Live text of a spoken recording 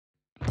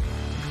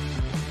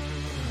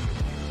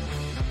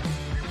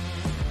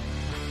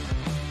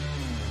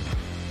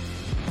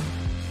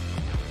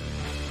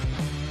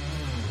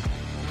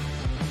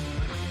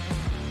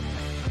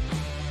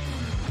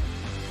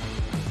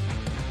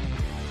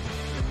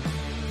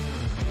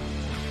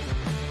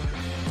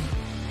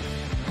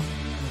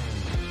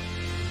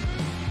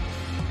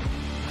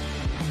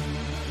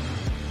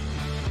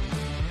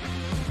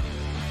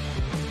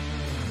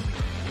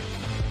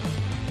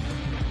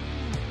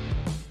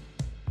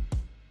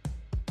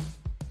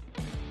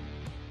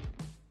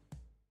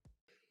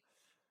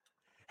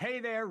Hey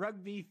there,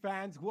 rugby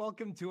fans.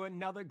 Welcome to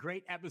another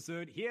great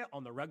episode here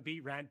on the Rugby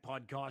Rant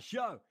podcast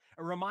show.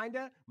 A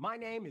reminder, my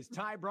name is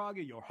Ty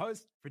Braga, your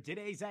host for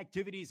today's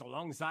activities,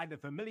 alongside the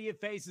familiar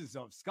faces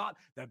of Scott,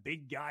 the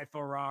big guy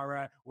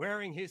Ferrara,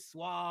 wearing his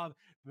suave,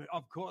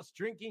 of course,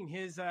 drinking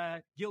his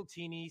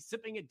Giltini,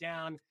 sipping it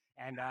down,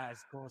 and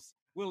of course,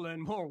 we'll learn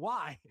more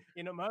why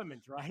in a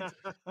moment, right?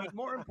 But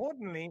more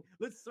importantly,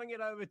 let's swing it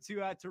over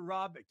to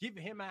Rob. Give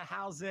him a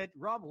how's it.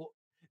 Rob,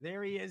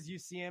 there he is. You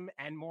see him.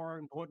 And more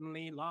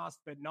importantly,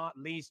 last but not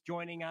least,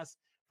 joining us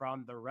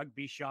from the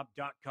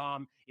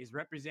rugbyshop.com is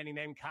representing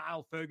them,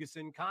 Kyle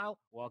Ferguson. Kyle,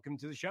 welcome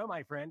to the show,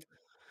 my friend.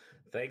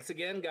 Thanks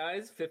again,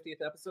 guys.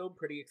 50th episode.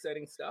 Pretty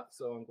exciting stuff.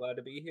 So I'm glad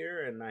to be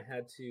here. And I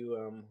had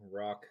to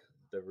rock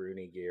the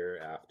Rooney gear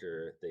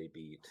after they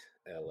beat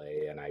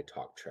LA and I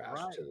talked trash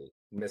to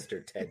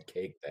Mr. Ted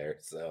Cake there.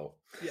 So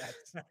yes,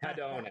 had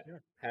to own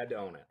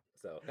it.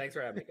 So thanks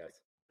for having me,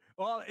 guys.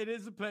 Well, it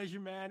is a pleasure,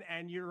 man.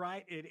 And you're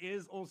right. It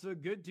is also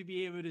good to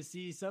be able to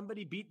see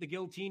somebody beat the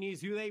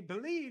Giltinis, who they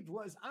believed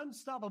was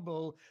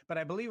unstoppable. But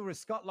I believe what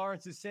Scott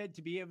Lawrence has said,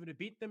 to be able to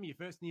beat them, you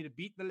first need to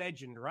beat the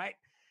legend, right?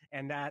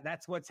 And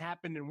that's what's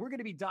happened. And we're going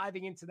to be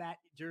diving into that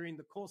during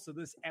the course of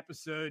this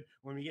episode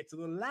when we get to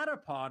the latter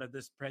part of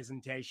this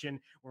presentation,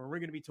 where we're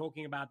going to be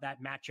talking about that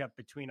matchup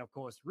between, of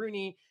course,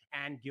 Rooney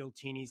and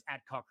Giltinis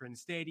at Cochrane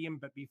Stadium.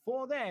 But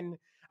before then,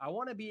 I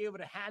want to be able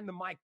to hand the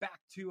mic back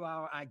to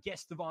our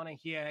guest of honor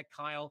here,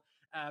 Kyle.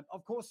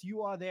 Of course,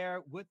 you are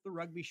there with the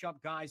Rugby Shop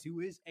guys,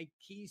 who is a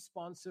key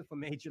sponsor for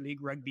Major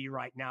League Rugby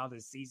right now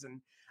this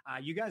season.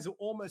 You guys are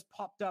almost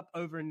popped up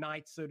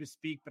overnight, so to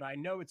speak, but I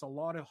know it's a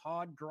lot of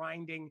hard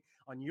grinding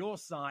on your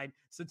side.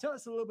 So tell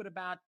us a little bit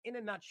about, in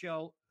a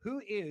nutshell,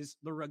 who is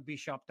the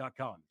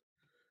rugbyshop.com?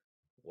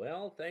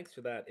 Well, thanks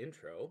for that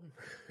intro.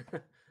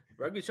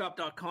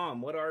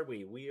 Rugbyshop.com, what are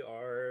we? We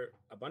are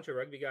a bunch of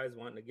rugby guys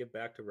wanting to give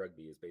back to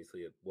rugby is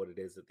basically what it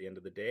is at the end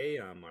of the day.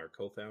 Our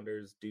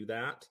co-founders do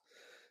that.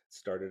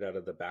 Started out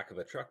of the back of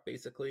a truck,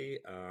 basically.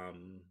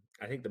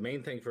 I think the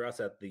main thing for us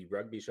at the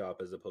Rugby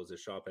Shop, as opposed to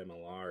Shop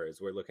MLR,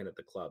 is we're looking at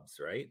the clubs,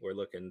 right? We're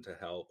looking to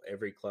help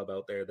every club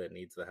out there that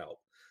needs the help.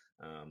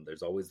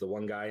 There's always the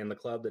one guy in the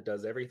club that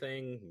does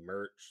everything,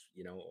 merch,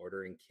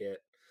 ordering kit.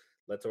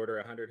 Let's order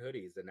 100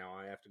 hoodies, and now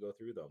I have to go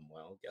through them.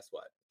 Well, guess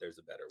what? There's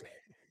a better way,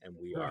 and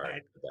we are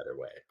the better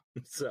way.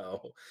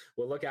 So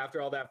we'll look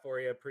after all that for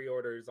you,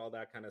 pre-orders, all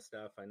that kind of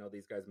stuff. I know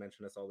these guys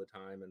mention us all the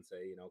time and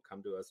say,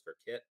 come to us for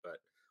kit, but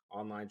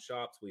online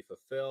shops, we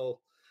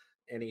fulfill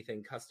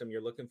anything custom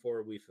you're looking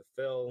for. We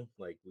fulfill,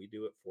 we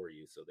do it for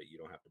you so that you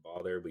don't have to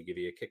bother. We give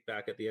you a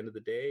kickback at the end of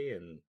the day,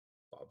 and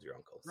Bob's your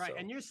uncle. Right. So,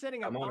 and you're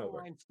setting up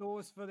online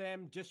stores for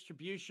them,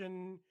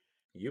 distribution.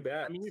 You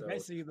bet. I mean, you're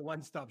basically the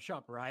one-stop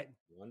shop, right?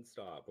 One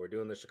stop. We're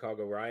doing the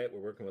Chicago Riot.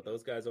 We're working with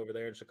those guys over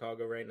there in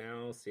Chicago right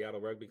now. Seattle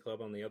Rugby Club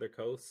on the other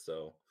coast.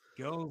 So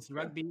Girls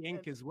Rugby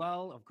Inc. as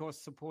well, of course,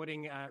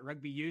 supporting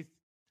rugby youth.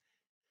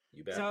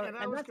 You bet. So, and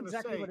I was going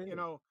to say,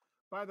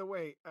 by the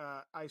way,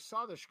 I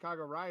saw the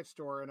Chicago Riot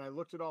store and I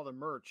looked at all the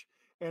merch,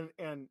 and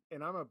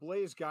I'm a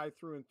Blaze guy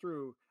through and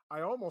through.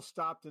 I almost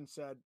stopped and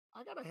said,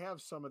 I got to have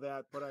some of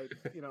that, but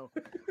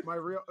my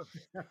real,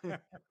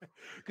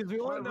 because we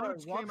all know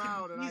merch came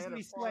out and I had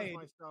to pause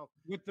myself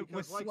with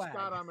like swag.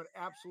 Scott, I'm an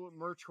absolute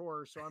merch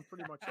whore. So I'm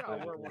pretty much,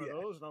 I'll wear one of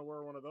those and I'll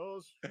wear one of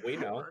those. We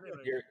know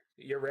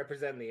you're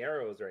representing the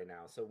Arrows right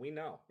now. So we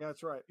know.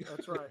 That's right.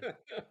 That's right.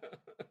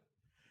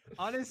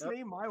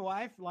 Honestly, my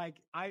wife,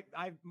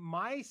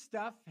 my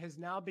stuff has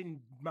now been,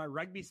 my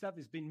rugby stuff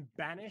has been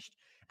banished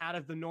out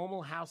of the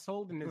normal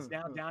household and is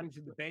now down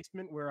into the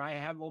basement where I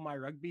have all my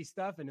rugby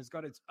stuff, and it's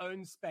got its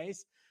own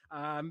space.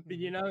 But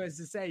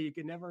as I say, you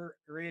can never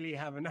really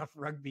have enough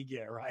rugby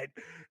gear, right?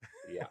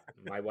 Yeah.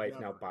 My wife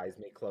now buys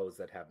me clothes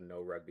that have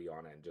no rugby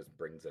on it and just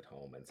brings it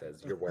home and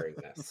says, you're wearing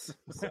this.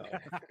 So,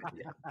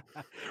 yeah.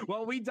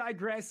 Well, we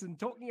digress, and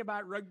talking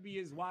about rugby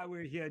is why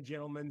we're here,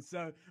 gentlemen.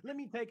 So let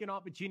me take an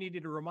opportunity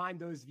to remind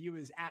those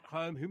viewers at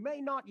home who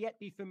may not yet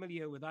be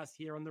familiar with us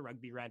here on the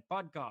Rugby Rant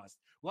podcast.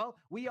 Well,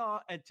 we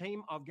are a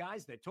team of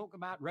guys that talk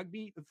about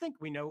rugby, think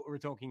we know what we're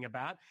talking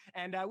about,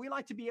 and we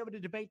like to be able to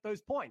debate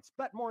those points.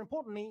 But more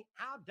importantly,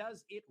 how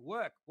does it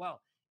work? Well,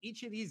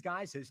 each of these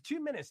guys has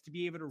 2 minutes to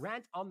be able to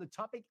rant on the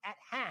topic at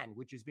hand,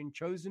 which has been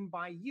chosen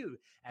by you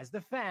as the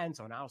fans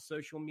on our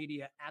social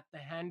media at the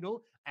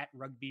handle at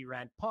Rugby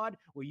Rant Pod,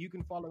 where you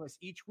can follow us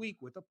each week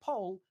with a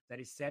poll that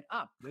is set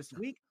up. This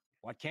week,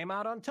 what came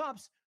out on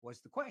tops was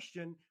the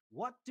question,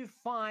 what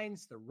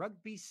defines the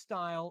rugby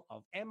style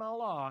of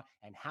MLR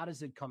and how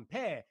does it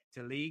compare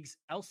to leagues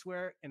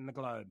elsewhere in the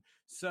globe?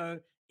 So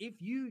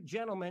if you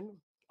gentlemen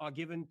are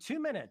given 2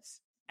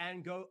 minutes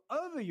and go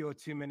over your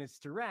 2 minutes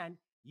to rant,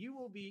 you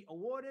will be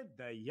awarded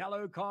the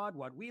yellow card,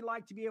 what we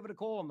like to be able to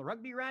call on the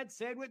Rugby Rant,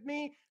 say it with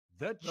me,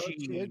 the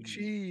cheese. The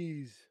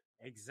cheese.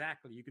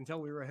 Exactly. You can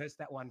tell we rehearsed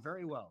that one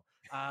very well.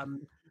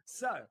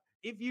 So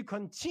if you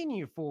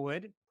continue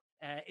forward,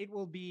 it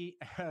will be,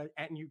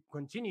 and you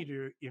continue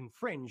to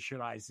infringe,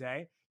 should I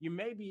say, you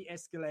may be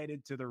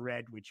escalated to the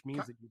red, which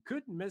means that you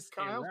could miss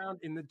a round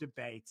in the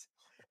debate.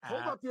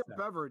 Hold up your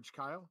beverage,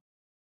 Kyle.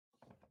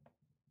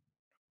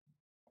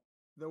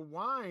 The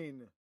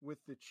wine with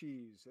the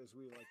cheese, as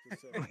we like to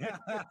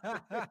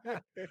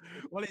say.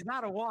 Well, he's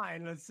not a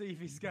wine. Let's see if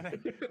he's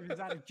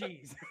out of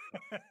cheese.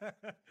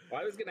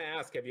 Well, I was going to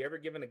ask, have you ever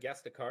given a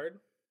guest a card?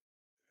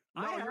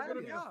 No, you're going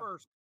to be yeah. the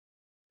first.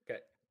 Okay,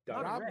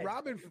 done.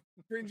 Robin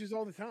fringes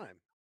all the time.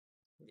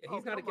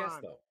 He's not a guest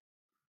though.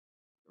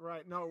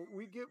 Right. No,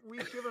 we've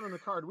given him the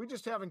card. We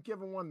just haven't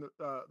given one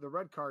the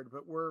red card,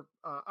 but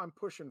I'm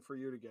pushing for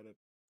you to get it.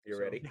 You're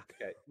ready?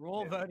 Okay. We're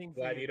all voting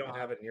for Glad you. you don't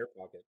have it in your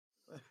pocket.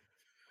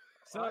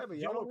 So I have a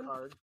yellow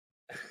card.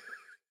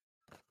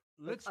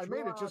 Let's I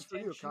made it just for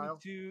you, Kyle.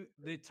 To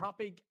the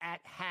topic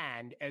at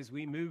hand as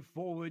we move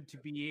forward to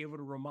be able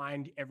to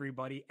remind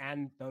everybody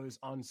and those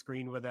on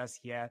screen with us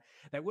here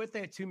that with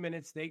their 2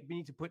 minutes, they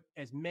need to put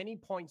as many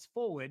points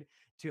forward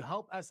to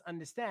help us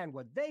understand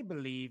what they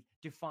believe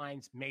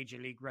defines Major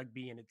League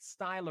Rugby and its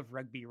style of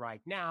rugby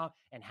right now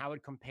and how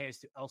it compares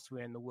to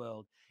elsewhere in the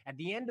world. At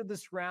the end of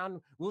this round,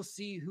 we'll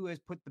see who has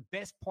put the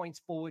best points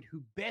forward,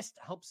 who best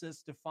helps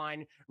us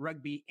define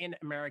rugby in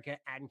America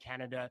and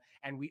Canada.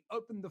 And we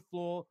open the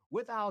floor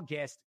with our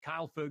guest,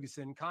 Kyle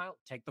Ferguson. Kyle,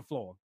 take the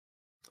floor.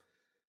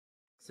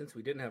 Since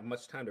we didn't have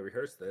much time to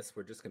rehearse this,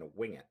 we're just going to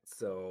wing it.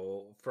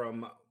 So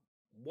from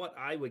what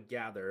I would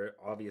gather,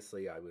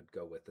 obviously I would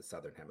go with the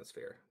Southern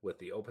Hemisphere with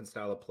the open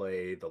style of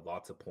play, the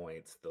lots of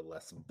points, the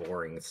less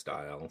boring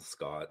style.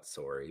 Scott,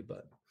 sorry,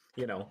 but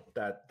you know,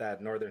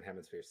 that Northern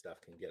Hemisphere stuff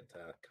can get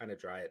kind of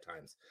dry at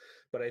times.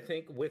 But I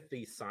think with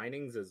the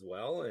signings as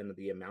well and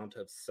the amount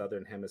of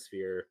Southern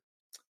Hemisphere,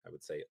 I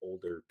would say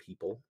older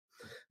people,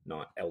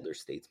 not elder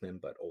statesmen,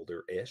 but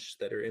older-ish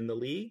that are in the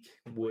league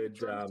would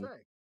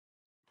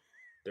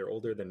they're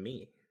older than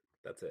me.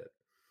 That's it.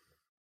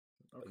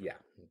 Okay. Yeah,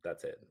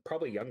 that's it.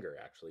 Probably younger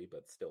actually,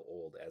 but still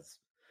old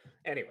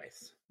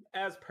anyways,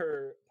 as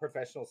per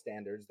professional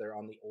standards, they're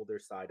on the older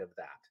side of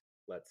that,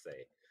 let's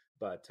say.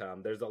 But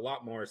there's a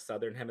lot more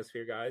Southern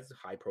Hemisphere guys,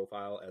 high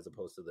profile, as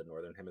opposed to the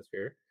Northern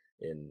Hemisphere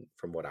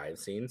from what I've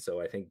seen. So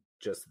I think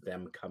just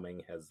them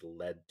coming has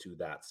led to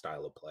that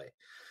style of play,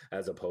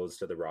 as opposed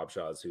to the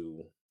Robshaws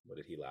who, what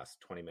did he last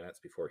 20 minutes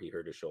before he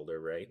hurt his shoulder,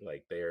 right?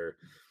 Like there's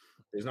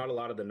not a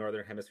lot of the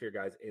Northern Hemisphere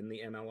guys in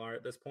the MLR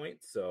at this point.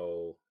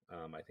 So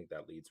I think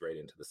that leads right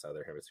into the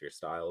Southern Hemisphere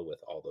style with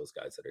all those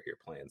guys that are here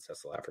playing.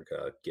 South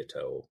Africa,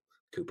 Giteau,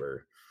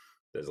 Cooper.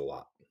 There's a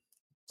lot.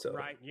 So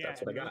right, yeah,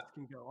 that's what I got.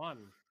 Can go on.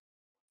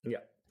 Yeah,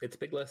 it's a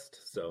big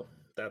list. So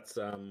that's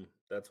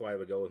why I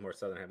would go with more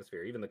Southern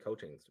Hemisphere. Even the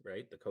coachings,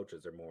 right? The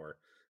coaches are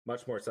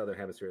much more Southern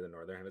Hemisphere than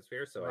Northern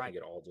Hemisphere. So I think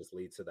it all just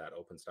leads to that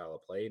open style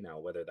of play. Now,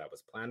 whether that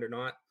was planned or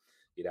not,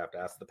 you'd have to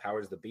ask the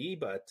powers that be,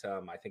 but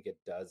I think it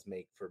does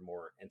make for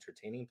more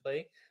entertaining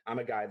play. I'm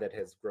a guy that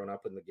has grown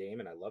up in the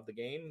game and I love the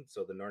game.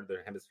 So the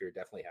Northern Hemisphere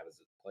definitely has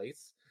its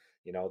place.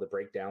 You know, the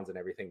breakdowns and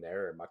everything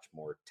there are much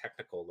more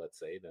technical, let's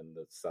say, than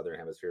the Southern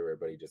Hemisphere where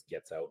everybody just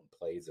gets out and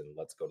plays and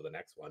let's go to the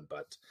next one.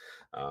 But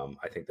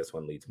I think this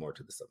one leads more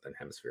to the Southern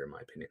Hemisphere, in my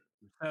opinion.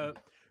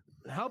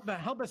 Help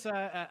us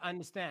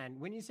understand,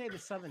 when you say the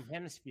Southern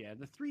Hemisphere,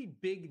 the three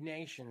big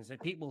nations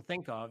that people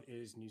think of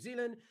is New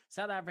Zealand,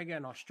 South Africa,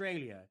 and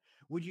Australia.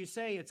 Would you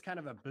say it's kind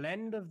of a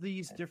blend of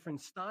these different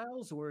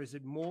styles, or is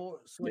it more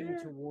swing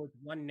towards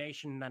one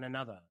nation than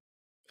another?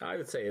 I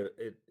would say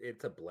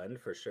it's a blend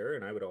for sure.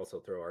 And I would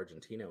also throw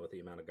Argentina with the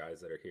amount of guys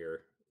that are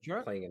here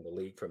playing in the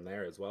league from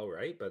there as well,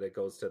 right? But it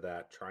goes to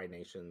that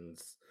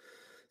Tri-Nations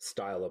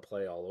style of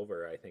play all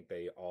over. I think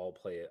they all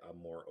play a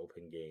more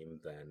open game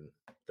than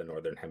the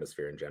Northern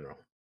Hemisphere in general.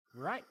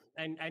 Right.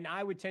 And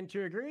I would tend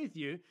to agree with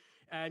you.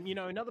 And, you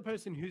know, another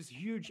person who's a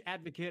huge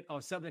advocate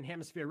of Southern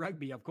Hemisphere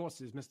rugby, of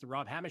course, is Mr.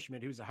 Rob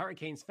Hammerschmidt, who's a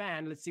Hurricanes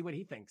fan. Let's see what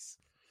he thinks.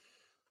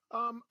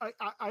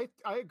 I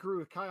agree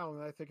with Kyle,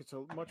 and I think it's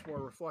a much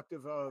more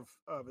reflective of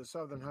a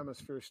Southern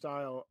Hemisphere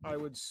style. I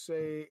would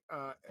say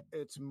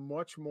it's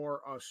much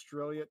more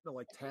Australian,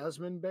 like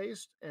Tasman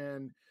based.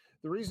 And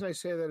the reason I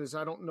say that is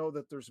I don't know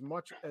that there's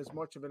as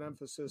much of an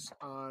emphasis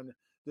on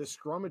the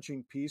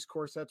scrummaging piece. Of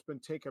course, that's been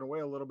taken away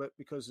a little bit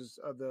because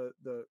of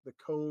the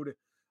code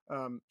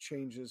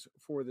changes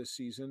for this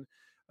season.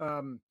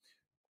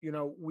 You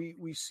know,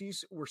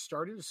 we're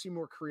starting to see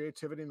more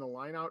creativity in the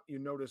lineout. You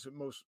notice it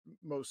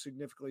most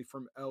significantly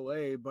from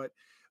LA, but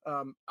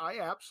I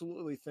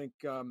absolutely think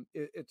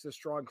it's a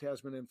strong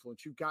Tasman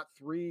influence. You've got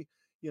three,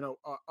 you know,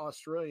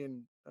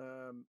 Australian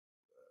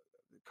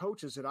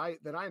coaches that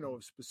I know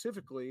of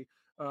specifically.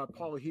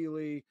 Paul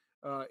Healy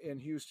in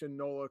Houston.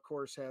 Nola, of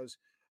course,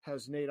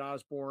 has Nate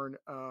Osborne,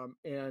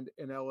 and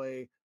in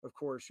LA, of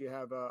course, you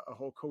have a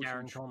whole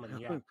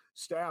coaching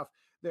staff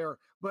there.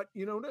 But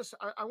you notice,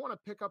 I want to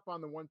pick up on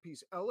the one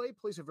piece. LA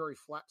plays a very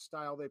flat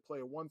style. They play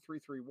a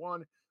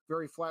 1-3-3-1,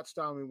 very flat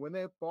style. I mean, when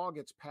that ball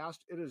gets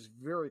passed, it is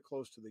very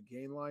close to the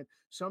gain line,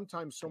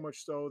 sometimes so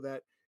much so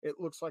that it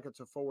looks like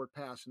it's a forward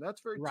pass. And that's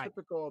very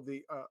typical of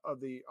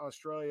the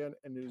Australian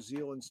and New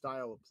Zealand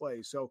style of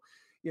play. So,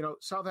 you know,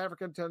 South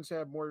Africa tends to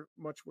have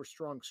much more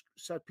strong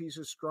set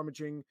pieces,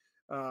 scrummaging,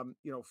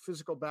 you know,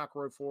 physical back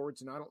row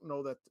forwards. And I don't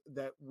know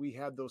that we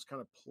had those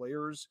kind of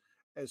players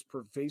as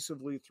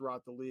pervasively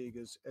throughout the league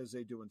as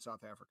they do in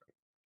South Africa.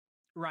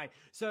 Right.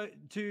 So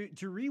to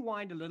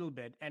rewind a little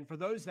bit, and for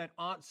those that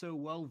aren't so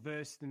well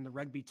versed in the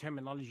rugby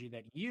terminology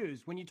that you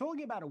use, when you're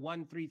talking about a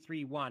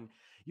 1-3-3-1,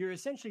 you're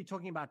essentially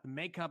talking about the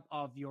makeup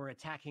of your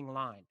attacking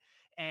line.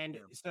 And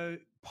so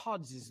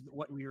pods is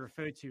what we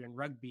refer to in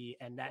rugby,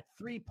 and that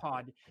 3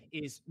 pod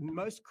is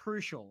most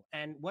crucial.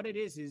 And what it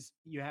is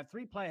you have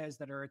 3 players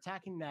that are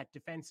attacking that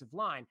defensive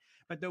line,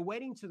 but they're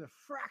waiting to the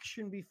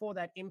fraction before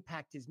that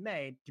impact is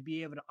made to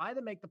be able to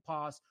either make the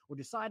pass or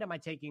decide, am I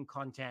taking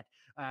contact,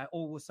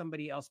 or will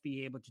somebody else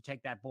be able to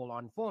take that ball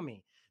on for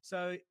me?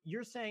 So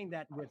you're saying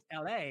that with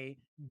LA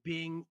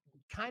being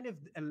kind of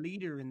a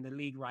leader in the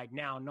league right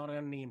now, not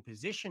only in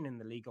position in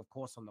the league, of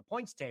course, on the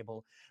points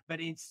table, but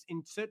it's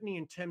certainly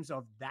in terms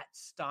of that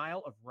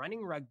style of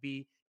running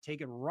rugby,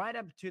 take it right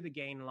up to the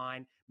gain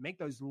line, make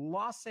those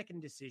last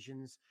second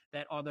decisions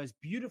that are those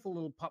beautiful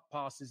little pop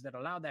passes that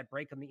allow that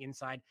break on the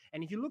inside.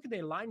 And if you look at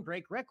their line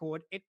break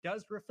record, it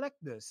does reflect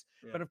this.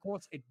 But of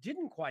course, it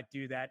didn't quite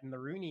do that in the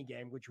Rooney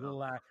game, which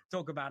we'll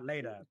talk about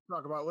later.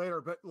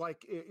 But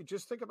like,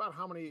 just think about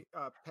how many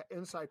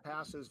inside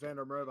passes Van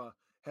der Merwe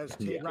has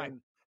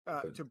taken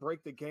to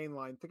break the gain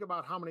line. Think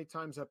about how many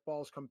times that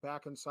ball's come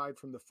back inside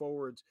from the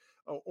forwards,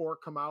 or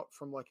come out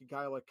from like a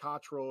guy like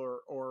Cottrell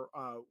or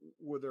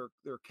with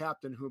their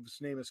captain, whose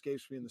name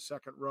escapes me in the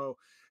second row,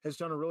 has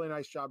done a really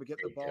nice job of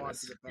getting the ball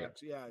onto the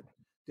backs. Yeah,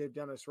 Dave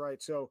Dennis,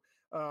 right. So,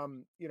 I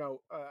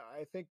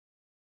think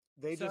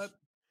they just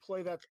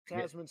play that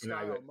Tasman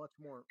style much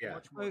more.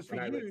 Much more. And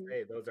I would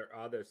say those are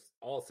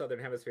all Southern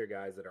Hemisphere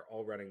guys that are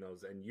all running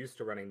those and used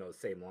to running those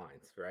same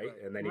lines, right?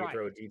 And then you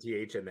throw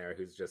DTH in there,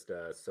 who's just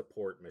a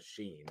support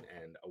machine,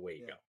 and away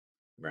you go.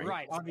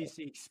 Right.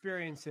 Obviously,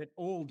 experience at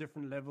all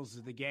different levels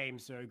of the game.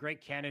 So a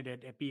great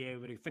candidate at being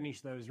able to finish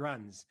those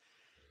runs.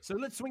 So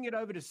let's swing it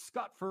over to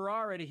Scott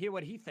Ferrara to hear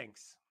what he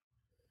thinks.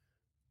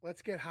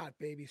 Let's get hot,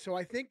 baby. So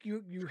I think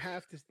you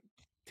have to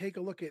take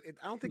a look at it.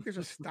 I don't think there's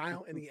a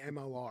style in the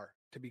MLR,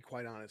 to be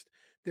quite honest.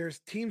 There's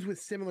teams with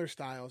similar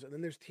styles, and then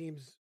there's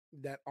teams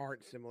that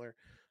aren't similar.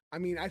 I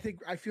mean, I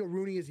feel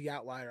Rooney is the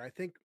outlier. I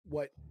think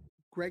what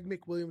Greg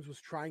McWilliams was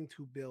trying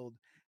to build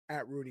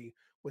at Rooney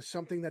was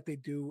something that they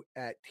do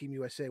at Team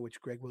USA,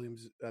 which Greg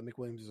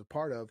McWilliams is a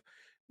part of,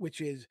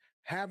 which is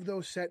have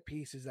those set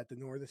pieces that the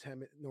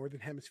Northern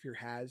Hemisphere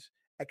has,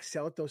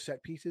 excel at those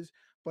set pieces,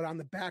 but on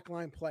the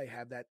backline play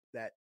have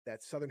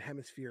that Southern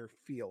Hemisphere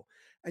feel.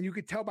 And you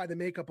could tell by the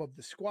makeup of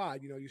the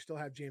squad, you still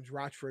have James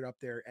Rochford up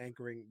there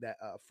anchoring that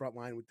front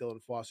line with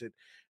Dylan Fawcett.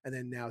 And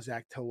then now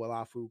Zach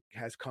Tawalafu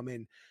has come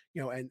in,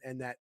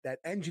 and that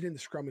engine in the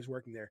scrum is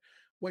working there.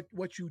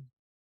 What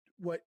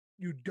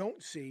you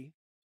don't see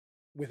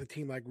with a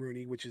team like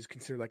Rooney, which is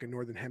considered like a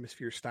Northern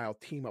Hemisphere style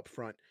team up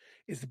front,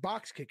 is the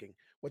box kicking.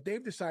 What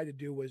they've decided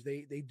to do was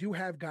they do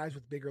have guys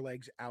with bigger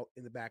legs out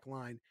in the back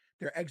line.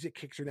 Their exit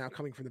kicks are now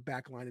coming from the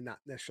back line and not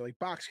necessarily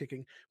box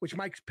kicking, which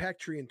Mike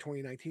Petrie in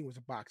 2019 was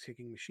a box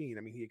kicking machine.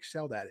 I mean, he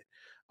excelled at it.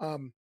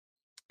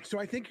 So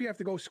I think you have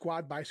to go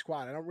squad by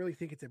squad. I don't really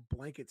think it's a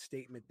blanket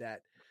statement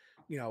that,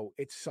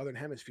 it's Southern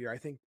Hemisphere. I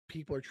think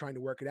people are trying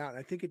to work it out. And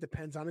I think it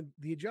depends on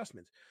the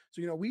adjustments.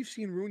 So, we've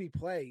seen Rooney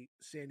play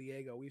San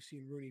Diego. We've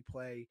seen Rooney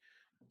play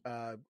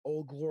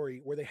Old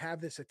Glory, where they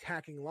have this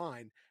attacking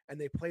line and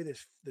they play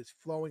this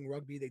flowing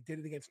rugby. They did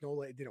it against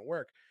NOLA. It didn't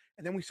work.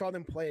 And then we saw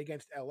them play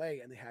against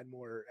LA, and they had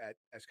more,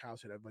 as Kyle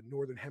said, of a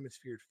Northern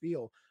Hemisphere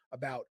feel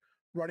about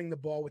running the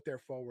ball with their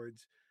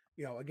forwards.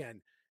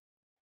 Again,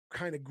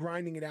 kind of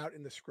grinding it out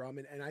in the scrum.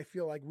 And I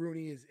feel like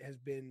Rooney has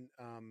been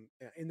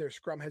in their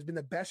scrum, has been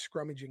the best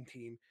scrummaging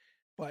team.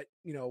 But,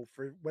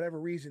 for whatever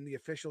reason, the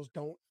officials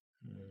don't,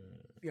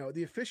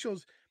 the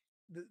officials,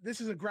 this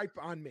is a gripe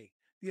on me.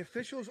 The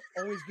officials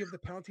always give the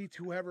penalty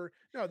to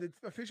the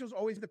officials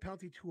always give the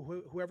penalty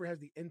to whoever has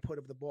the input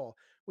of the ball,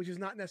 which is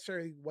not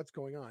necessarily what's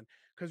going on.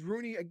 Because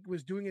Rooney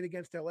was doing it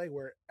against LA,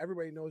 where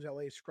everybody knows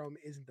LA's scrum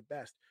isn't the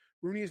best.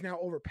 Rooney is now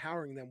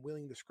overpowering them,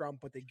 willing the scrum,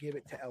 but they give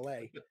it to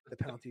LA, the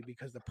penalty,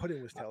 because the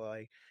put-in was to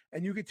LA.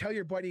 And you could tell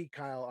your buddy,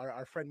 Kyle,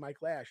 our friend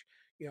Mike Lash,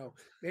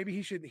 maybe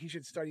he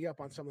should study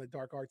up on some of the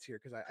dark arts here,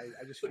 because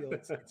I just feel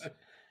it's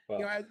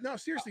well, no,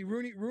 seriously,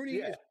 Rooney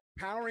is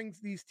powering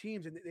these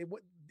teams, and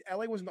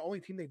LA wasn't the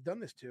only team they've done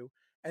this to,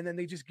 and then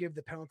they just give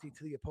the penalty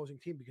to the opposing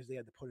team because they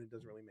had to put in. It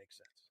doesn't really make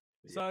sense.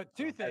 So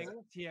two things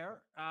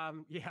here.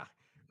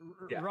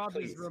 Rob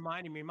is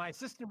reminding me. My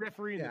assistant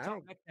referee in the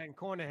top left-hand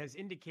corner has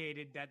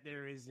indicated that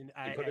there is he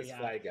put his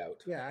flag out.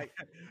 Yeah.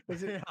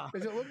 Does it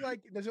look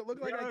like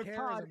I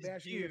care as I'm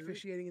bashing the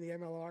officiating in the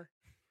MLR?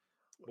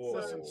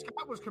 Listen,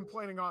 Scott was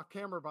complaining off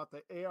camera about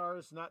the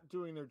ARs not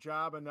doing their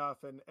job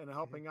enough and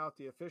helping out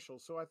the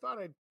officials. So I thought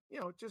I'd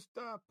just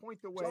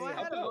point the way. So I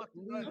had a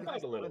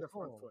little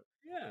front foot.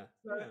 Yeah.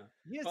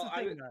 Here's the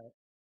thing, though.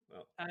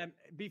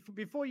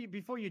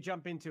 Before you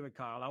jump into it,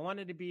 Kyle, I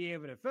wanted to be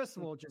able to first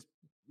of all just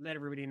let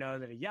everybody know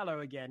that a yellow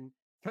again,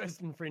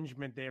 first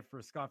infringement there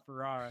for Scott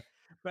Ferrara.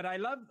 But I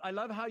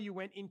love how you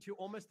went into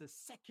almost a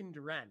second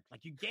rant,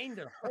 like you gained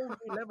a whole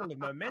new level of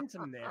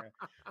momentum there.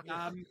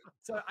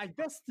 So I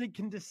best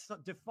can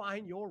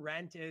define your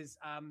rant as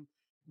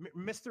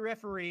Mr.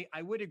 Referee,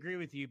 I would agree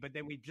with you, but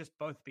then we'd just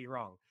both be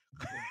wrong.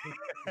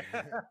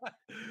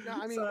 No,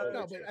 I mean,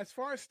 no, but as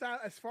far as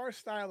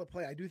style of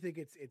play, I do think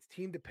it's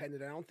team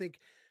dependent. I don't think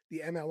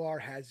the MLR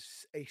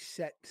has a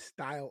set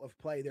style of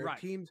play. There are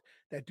teams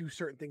that do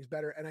certain things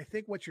better. And I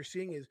think what you're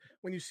seeing is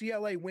when you see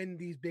LA win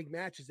these big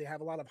matches, they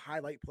have a lot of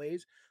highlight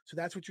plays. So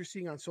that's what you're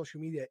seeing on social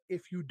media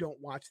if you don't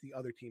watch the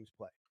other teams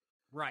play.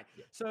 Right.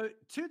 So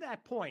to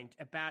that point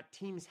about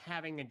teams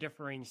having a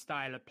differing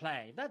style of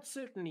play, that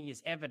certainly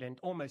is evident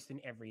almost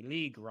in every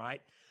league,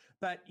 right?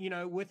 But,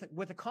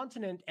 with a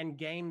continent and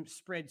game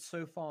spread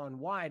so far and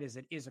wide as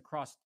it is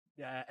across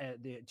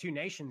the two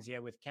nations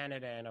here with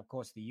Canada and, of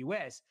course, the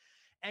US,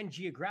 and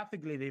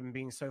geographically them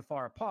being so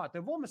far apart,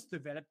 they've almost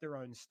developed their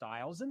own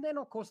styles. And then,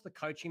 of course, the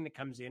coaching that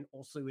comes in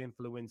also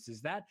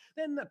influences that.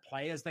 Then the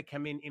players that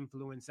come in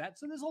influence that.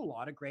 So there's a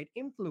lot of great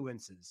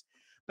influences.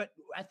 But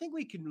I think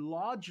we can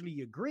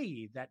largely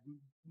agree that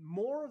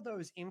more of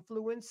those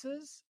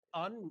influences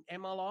on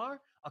MLR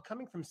are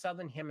coming from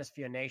Southern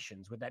Hemisphere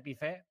nations. Would that be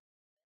fair?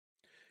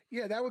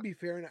 Yeah, that would be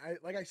fair. And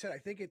like I said, I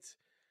think it's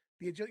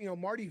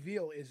Marty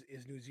Veal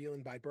is New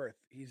Zealand by birth.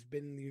 He's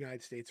been in the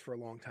United States for a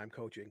long time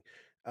coaching.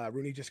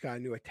 Rooney just got a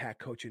new attack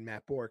coach in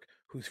Matt Bork,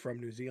 who's from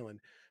New Zealand.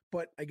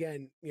 But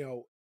again,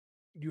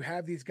 you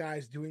have these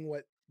guys doing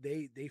what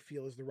they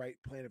feel is the right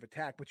plan of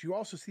attack, but you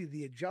also see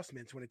the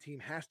adjustments when a team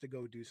has to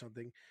go do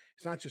something.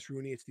 It's not just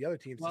Rooney; it's the other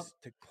teams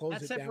to close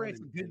it down. That separates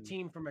a good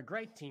team from a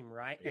great team,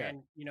 right? Yeah.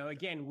 And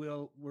again,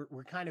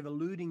 we're kind of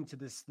alluding to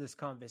this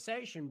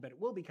conversation, but it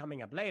will be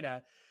coming up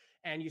later.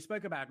 And you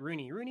spoke about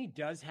Rooney. Rooney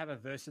does have a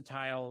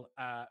versatile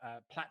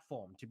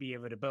platform to be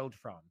able to build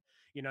from.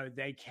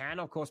 They can,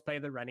 of course, play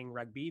the running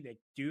rugby. They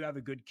do have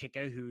a good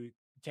kicker who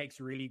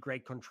takes really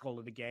great control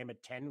of the game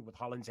at 10 with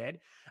Holland's Head.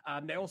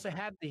 They also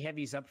have the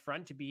heavies up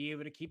front to be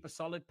able to keep a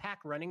solid pack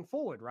running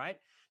forward, right?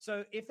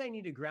 So if they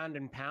need to ground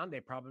and pound,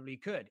 they probably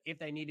could. If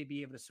they need to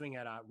be able to swing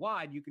it out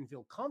wide, you can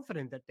feel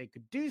confident that they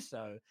could do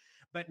so.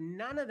 But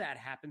none of that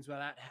happens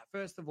without,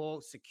 first of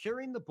all,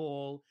 securing the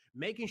ball,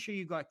 making sure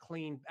you got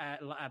clean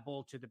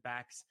ball to the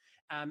backs.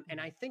 And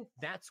I think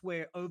that's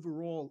where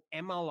overall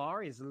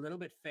MLR is a little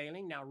bit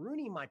failing. Now,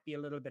 Rooney might be a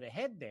little bit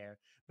ahead there,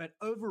 but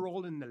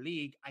overall in the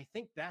league, I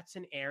think that's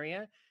an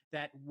area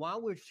that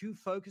while we're too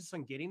focused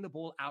on getting the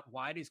ball out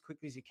wide as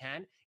quickly as you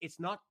can, it's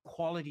not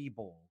quality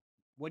ball.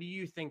 What do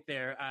you think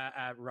there,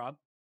 Rob?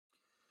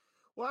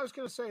 Well, I was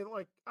going to say,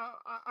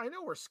 I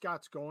know where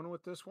Scott's going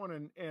with this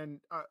one, and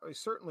I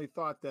certainly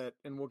thought that,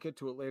 and we'll get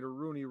to it later,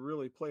 Rooney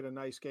really played a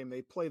nice game.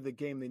 They played the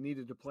game they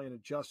needed to play and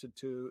adjusted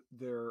to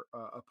their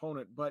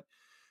opponent. But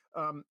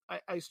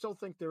I still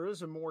think there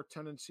is a more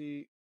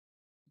tendency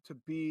to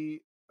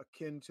be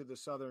akin to the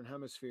Southern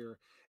Hemisphere.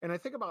 And I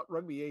think about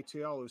Rugby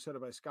ATL, who's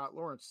headed by Scott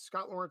Lawrence.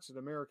 Scott Lawrence is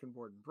American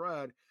born and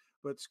bred,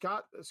 but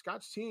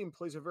Scott's team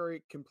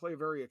can play a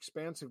very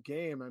expansive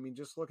game. I mean,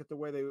 just look at the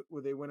way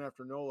they went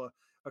after NOLA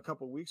a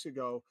couple of weeks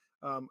ago,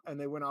 and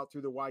they went out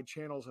through the wide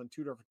channels on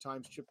two different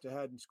times, chipped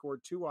ahead, and scored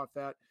two off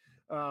that.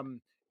 And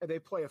they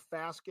play a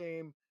fast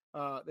game.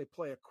 They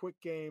play a quick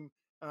game.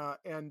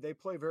 And they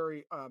play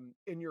very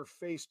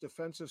in-your-face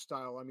defensive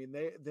style. I mean,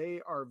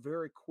 they are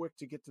very quick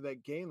to get to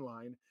that gain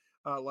line,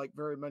 like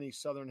very many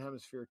Southern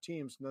Hemisphere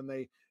teams. And then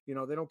they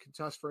don't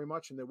contest very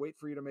much, and they wait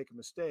for you to make a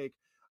mistake,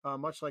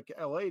 much like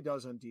LA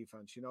does on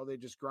defense. They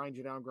just grind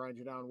you down,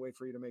 wait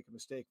for you to make a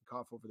mistake and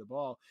cough over the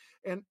ball.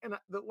 And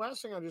the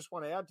last thing I just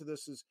want to add to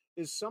this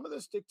is some of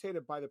this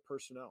dictated by the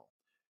personnel.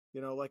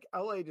 Like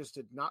LA just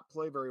did not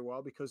play very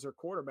well because their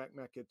quarterback,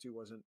 Matt Gittu,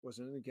 wasn't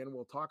in. Again,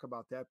 we'll talk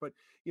about that. But,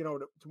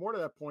 to more to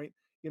that point,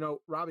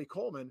 Robbie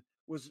Coleman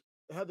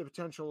had the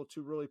potential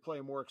to really play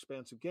a more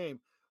expansive game.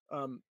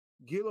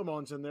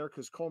 Guillemon's in there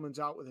because Coleman's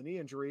out with a knee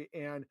injury,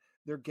 and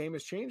their game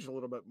has changed a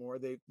little bit more.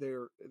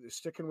 They're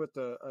sticking with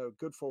a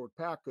good forward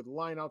pack, good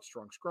line out,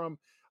 strong scrum,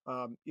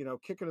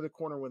 kicking to the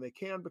corner when they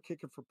can, but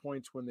kicking for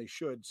points when they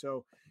should.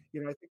 So,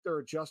 I think they're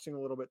adjusting a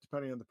little bit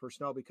depending on the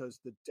personnel because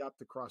the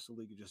depth across the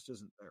league just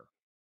isn't there.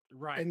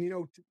 Right.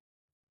 And,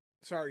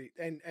 sorry.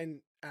 And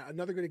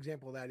another good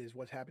example of that is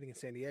what's happening in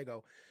San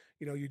Diego.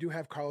 You do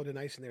have Carlo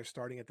Denison there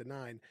starting at the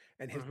 9,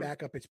 and his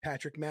backup is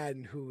Patrick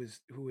Madden, who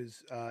is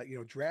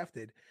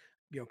drafted,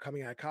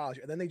 coming out of college.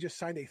 And then they just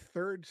signed a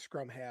third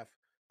scrum half,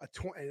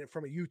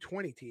 from a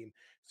U20 team.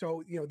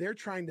 So,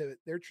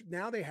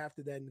 now they have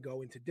to then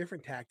go into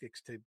different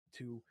tactics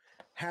to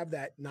have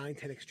that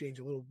 9-10 exchange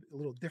a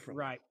little different.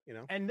 Right.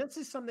 And this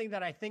is something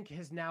that I think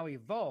has now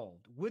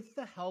evolved with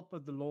the help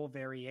of the law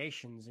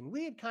variations. And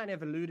we had kind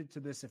of alluded to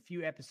this a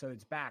few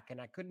episodes back,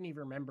 and I couldn't even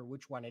remember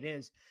which one it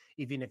is,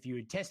 even if you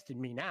had tested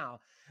me now.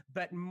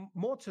 But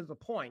more to the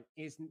point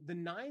is the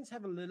 9s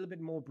have a little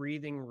bit more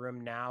breathing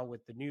room now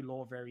with the new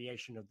law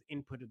variation of the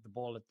input of the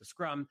ball at the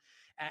scrum.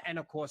 And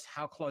of course,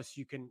 how close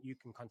you can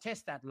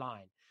contest that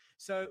line.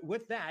 So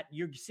with that,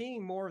 you're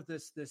seeing more of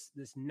this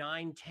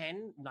 9-10,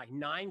 like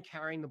 9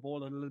 carrying the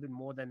ball a little bit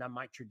more than they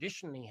might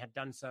traditionally have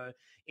done so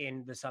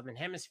in the Southern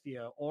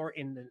Hemisphere or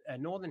in the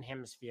Northern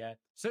Hemisphere,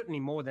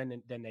 certainly more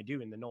than they do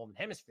in the Northern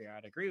Hemisphere.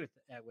 I'd agree with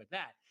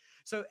that.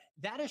 So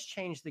that has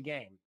changed the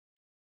game.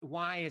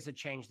 why has it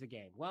changed the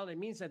game? Well, it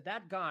means that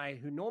that guy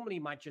who normally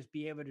might just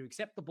be able to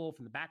accept the ball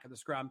from the back of the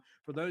scrum,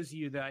 for those of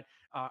you that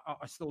are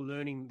still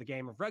learning the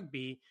game of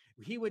rugby,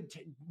 he would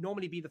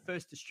normally be the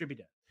first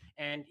distributor.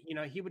 And,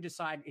 he would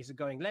decide, is it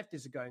going left?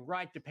 Is it going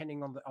right?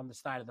 Depending on the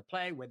style of the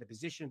play, where the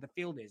position of the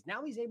field is.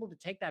 Now he's able to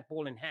take that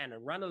ball in hand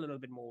and run a little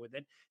bit more with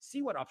it,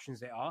 see what options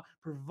there are,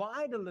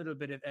 provide a little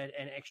bit of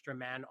an extra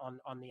man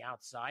on the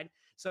outside.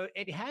 So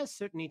it has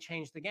certainly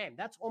changed the game.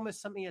 That's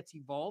almost something that's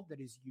evolved that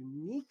is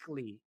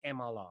uniquely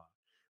MLR.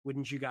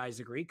 Wouldn't you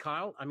guys agree,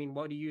 Kyle? I mean,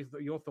 what are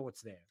your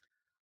thoughts there?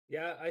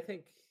 Yeah, I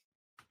think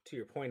to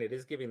your point, it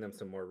is giving them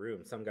some more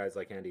room. Some guys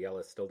like Andy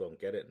Ellis still don't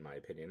get it, in my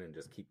opinion, and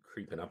just keep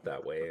creeping up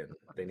that way, and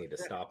they need to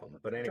stop them.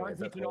 But anyways,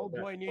 we'll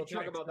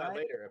talk about that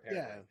later,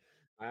 apparently.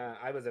 Yeah.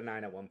 I was a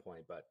 9 at one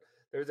point, but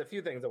there's a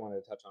few things I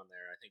wanted to touch on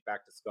there. I think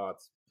back to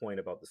Scott's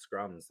point about the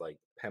scrums, like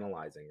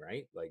penalizing,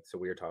 right? Like, so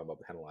we were talking about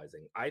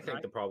penalizing. I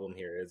think the problem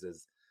here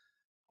is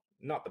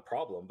not the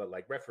problem, but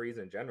like referees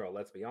in general,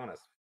 let's be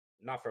honest,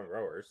 not front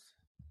rowers.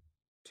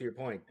 To your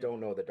point, don't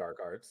know the dark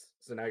arts.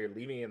 So now you're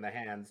leaving in the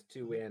hands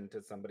to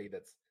somebody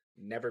that's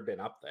never been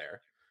up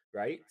there,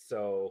 right?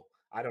 So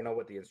I don't know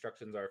what the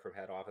instructions are from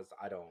head office.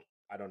 I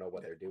don't know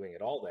what they're doing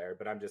at all there,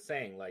 but I'm just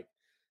saying, like,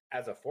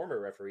 as a former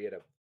referee at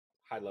a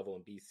high level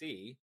in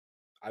BC,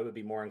 I would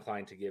be more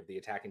inclined to give the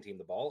attacking team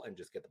the ball and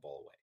just get the ball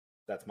away.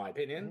 That's my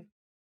opinion.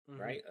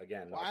 Mm-hmm. Right?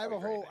 Again, well, I have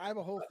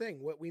a whole thing.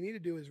 What we need to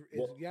do is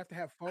you have to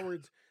have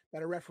forwards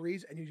that are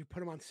referees, and you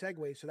put them on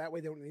segues, so that way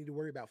they don't need to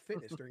worry about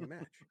fitness during a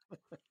match.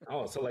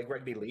 Oh, so like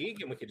rugby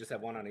league, and we could just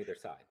have one on either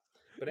side.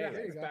 But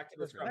anyways, back to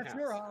the scrum halves. That's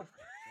your off.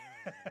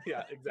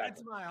 Yeah, exactly.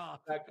 That's my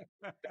off.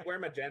 We're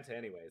magenta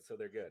anyway, so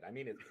they're good. I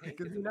mean, it's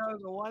because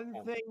the one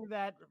thing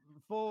that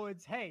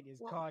forwards hate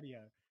is cardio.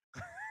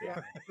 Yeah,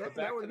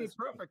 that would be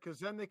perfect, because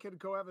then they could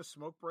go have a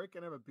smoke break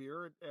and have a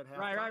beer at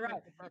halftime.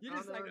 Right. You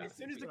just like, as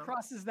soon as it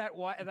crosses that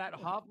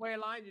halfway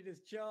line, you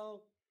just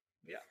chill.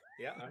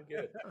 Yeah, I'm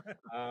good.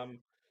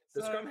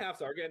 The scrum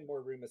halves are getting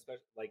more room,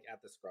 especially like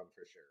at the scrum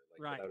for sure.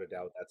 Like without a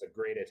doubt, that's a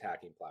great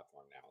attacking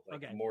platform now.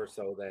 Like more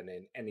so than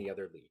in any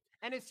other league.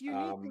 And it's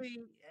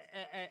uniquely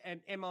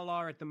an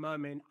MLR at the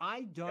moment.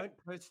 I don't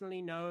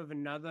personally know of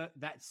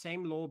that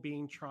same law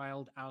being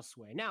trialed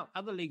elsewhere. Now,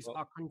 other leagues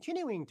are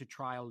continuing to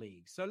trial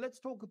leagues. So let's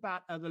talk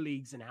about other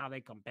leagues and how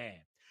they compare.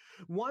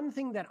 One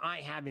thing that I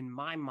have in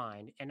my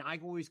mind, and I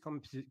always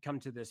come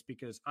to this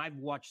because I've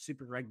watched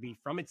Super Rugby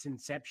from its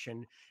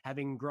inception,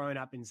 having grown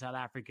up in South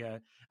Africa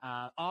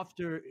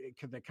after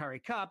the Currie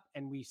Cup,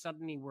 and we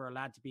suddenly were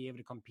allowed to be able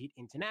to compete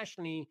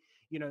internationally.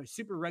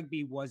 Super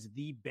Rugby was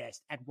the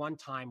best at one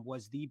time,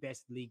 was the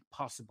best league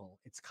possible.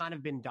 It's kind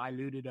of been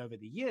diluted over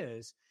the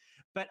years,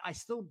 but I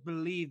still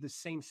believe the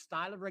same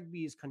style of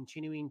rugby is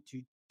continuing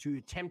to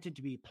attempt it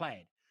to be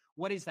played.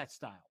 What is that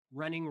style?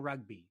 Running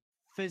rugby.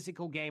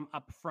 Physical game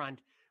up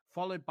front,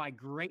 followed by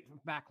great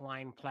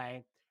backline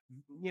play.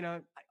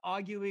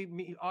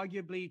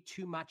 Arguably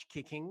too much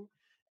kicking,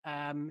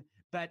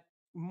 but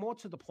more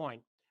to the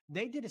point,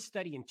 they did a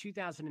study in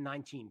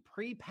 2019,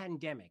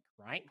 pre-pandemic,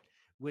 right,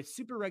 with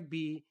Super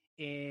Rugby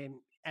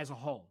as a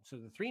whole. So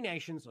the three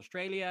nations,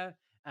 Australia,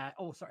 I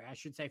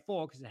should say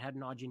four, because it had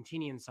an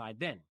Argentinian side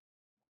then.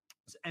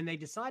 And they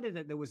decided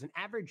that there was an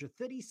average of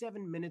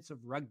 37 minutes of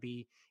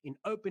rugby in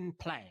open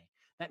play.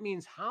 That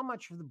means how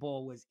much of the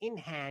ball was in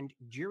hand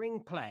during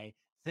play,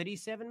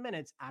 37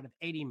 minutes out of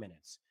 80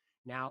 minutes.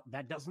 Now,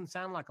 that doesn't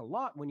sound like a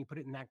lot when you put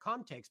it in that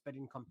context, but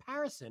in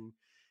comparison,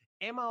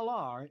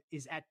 MLR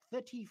is at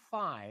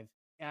 35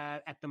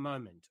 at the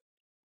moment,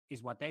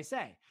 is what they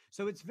say.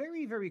 So it's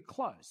very, very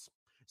close.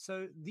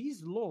 So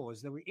these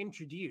laws that were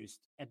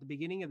introduced at the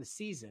beginning of the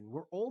season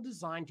were all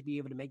designed to be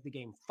able to make the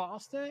game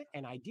faster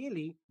and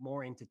ideally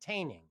more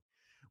entertaining.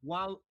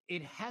 While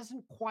it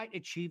hasn't quite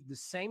achieved the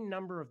same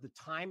number of the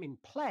time in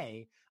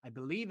play, I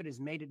believe it has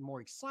made it more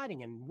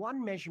exciting. And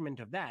one measurement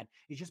of that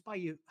is just by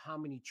how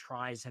many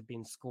tries have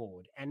been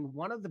scored. And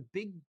one of the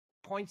big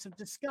points of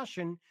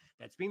discussion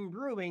that's been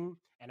brewing,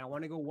 and I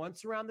want to go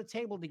once around the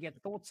table to get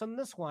thoughts on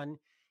this one,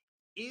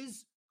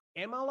 is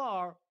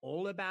MLR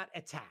all about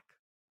attack?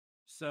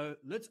 So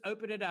let's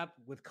open it up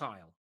with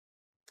Kyle.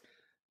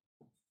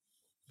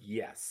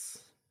 Yes.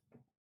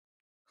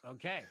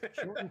 Okay,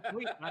 short and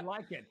sweet. I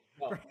like it.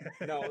 Well,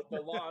 no,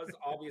 the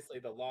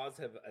laws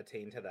have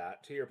attained to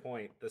that. To your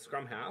point, the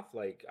scrum half,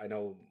 like I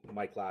know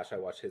Mike Lash, I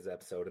watched his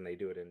episode and they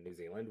do it in New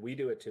Zealand. We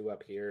do it too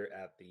up here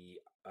at the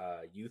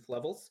youth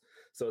levels.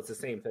 So it's the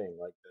same thing.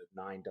 Like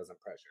the 9 doesn't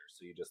pressure,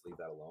 so you just leave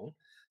that alone.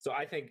 So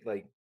I think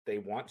like they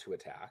want to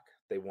attack.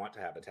 They want to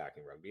have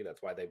attacking rugby.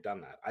 That's why they've done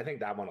that. I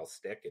think that one will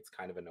stick. It's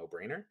kind of a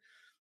no-brainer.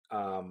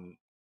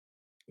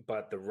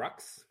 But the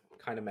rucks,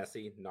 kind of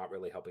messy, not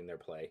really helping their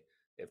play.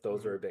 If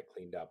those are a bit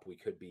cleaned up, we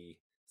could be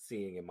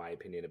seeing, in my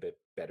opinion, a bit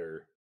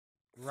better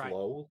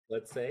flow,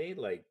 let's say,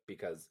 like,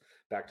 because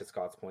back to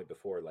Scott's point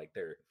before, like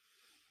the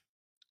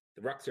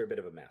rucks are a bit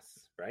of a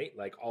mess, right?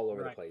 Like all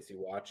over the place. You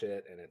watch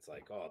it and it's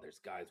like, oh, there's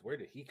guys. Where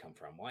did he come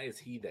from? Why is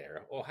he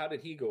there? Oh, how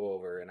did he go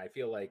over? And I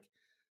feel like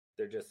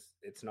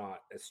it's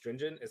not as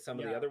stringent as some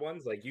of the other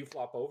ones. Like you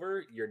flop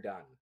over, you're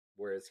done.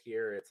 Whereas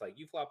here, it's like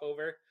you flop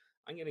over,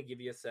 I'm going to give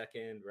you a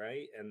second,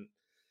 right? And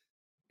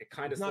it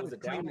kind of It's not slows as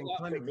it down clean a and lot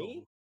for clinical.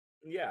 me.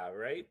 Yeah,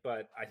 right.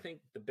 But I think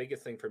the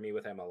biggest thing for me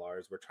with MLR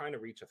is we're trying to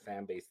reach a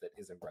fan base that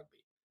isn't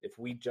rugby. If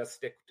we just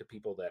stick to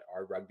people that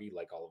are rugby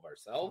like all of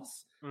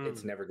ourselves,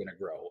 it's never going to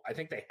grow. I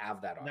think they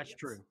have that audience. That's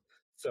true.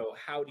 So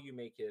how do you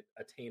make it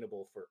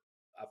attainable for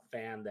a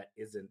fan that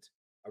isn't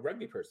a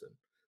rugby person?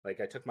 Like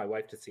I took my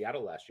wife to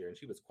Seattle last year and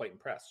she was quite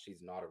impressed.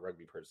 She's not a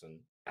rugby person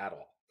at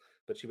all.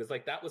 But she was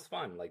like, that was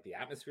fun. Like the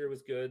atmosphere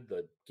was good.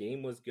 The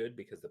game was good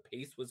because the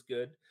pace was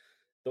good.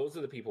 Those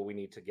are the people we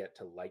need to get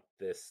to like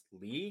this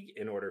league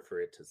in order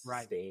for it to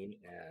sustain.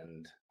 Right.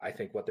 And I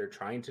think what they're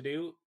trying to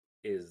do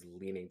is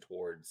leaning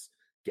towards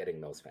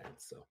getting those fans.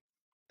 So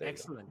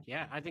excellent.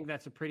 Yeah, I think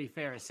that's a pretty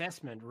fair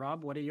assessment.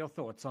 Rob, what are your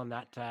thoughts on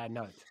that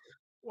note?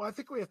 Well, I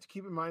think we have to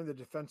keep in mind the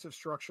defensive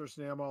structures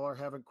in the MLR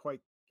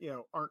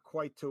aren't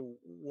quite to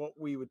what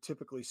we would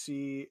typically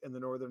see in the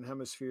Northern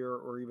Hemisphere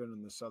or even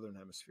in the Southern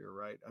Hemisphere,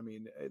 right? I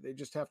mean, they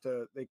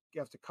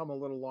have to come a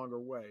little longer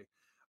way.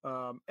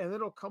 And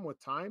it'll come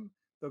with time.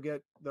 They'll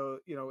get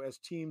as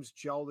teams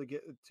gel to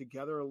get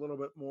together a little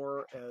bit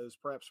more, as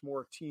perhaps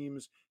more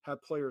teams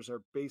have players that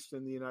are based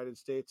in the United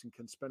States and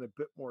can spend a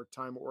bit more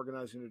time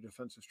organizing their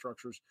defensive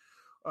structures.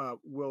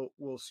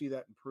 We'll see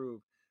that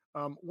improve.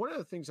 One of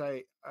the things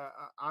I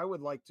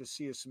would like to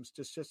see is some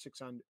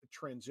statistics on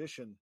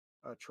transition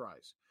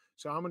tries.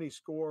 So how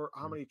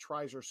many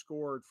tries are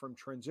scored from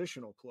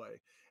transitional play?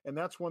 And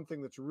that's one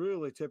thing that's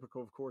really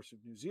typical, of course, of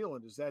New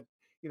Zealand is that,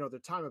 the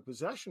time of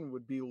possession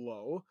would be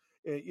low,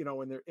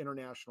 in their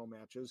international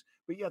matches,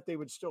 but yet they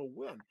would still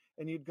win.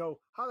 And you'd go,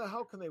 how the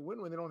hell can they win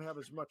when they don't have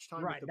as much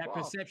time with the ball? Right,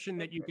 that perception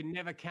that you can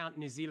never count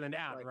New Zealand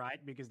out, right?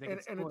 Because they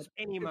can score at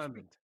any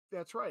moment.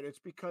 That's right.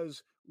 It's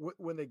because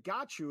when they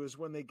got you is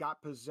when they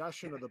got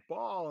possession of the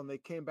ball and they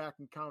came back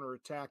and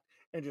counterattacked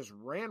and just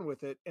ran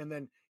with it. And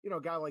then, a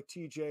guy like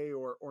TJ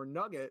or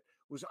Nugget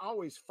was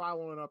always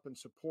following up in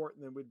support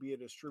and then would be a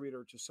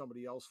distributor to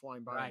somebody else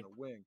flying by on the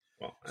wing.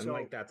 Well,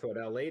 and that's what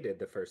LA did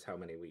the first how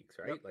many weeks,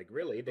 right? Yep. Like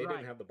really, they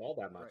didn't have the ball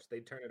that much. Right.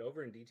 They'd turn it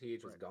over and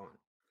DTH was gone.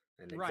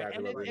 And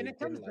exactly and it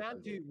comes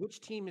down to which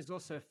team is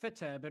also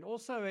fitter, but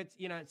also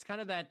it's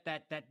kind of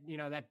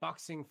that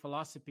boxing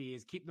philosophy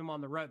is keep them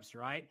on the ropes,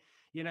 right?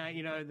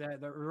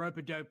 The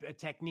rope-a-dope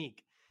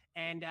technique.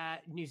 And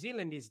New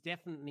Zealand is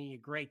definitely a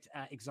great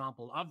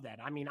example of that.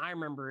 I mean, I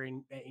remember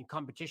in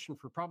competition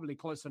for probably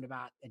close on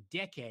about a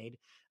decade,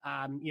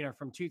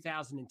 from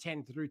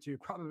 2010 through to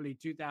probably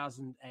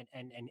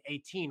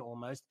 2018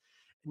 almost,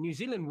 New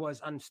Zealand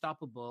was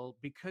unstoppable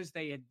because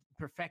they had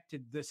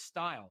perfected this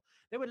style.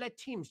 They would let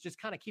teams just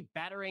kind of keep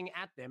battering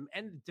at them,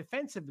 and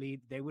defensively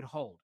they would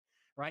hold,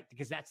 right?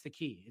 Because that's the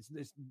key.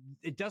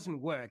 It doesn't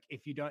work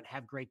if you don't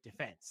have great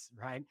defense,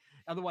 right?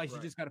 Otherwise,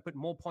 you just got to put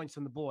more points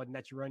on the board, and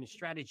that's your only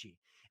strategy.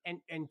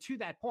 And to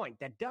that point,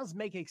 that does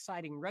make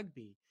exciting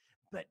rugby.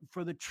 But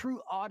for the true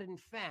ardent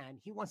fan,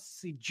 he wants to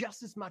see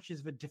just as much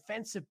of a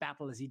defensive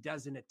battle as he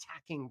does an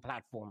attacking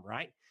platform,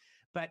 right?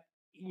 But,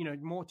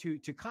 more to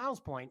Kyle's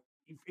point,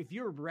 if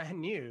you're brand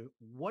new,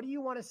 what do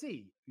you want to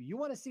see? You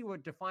want to see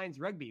what defines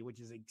rugby, which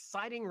is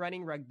exciting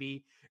running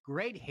rugby,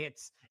 great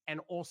hits, and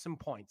awesome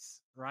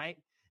points, right?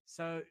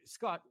 So,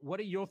 Scott, what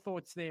are your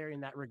thoughts there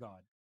in that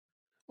regard?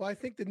 Well, I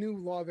think the new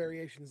law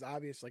variation is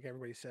obvious, like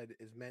everybody said,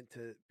 is meant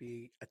to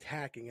be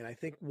attacking. And I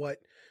think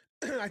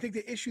I think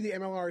the issue the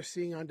MLR is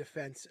seeing on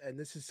defense, and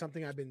this is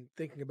something I've been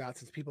thinking about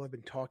since people have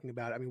been talking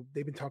about it. I mean,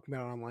 they've been talking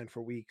about it online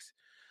for weeks.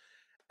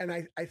 And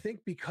I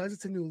think because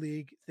it's a new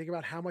league, think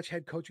about how much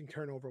head coaching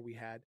turnover we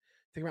had.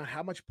 Think about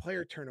how much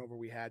player turnover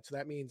we had. So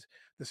that means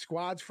the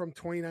squads from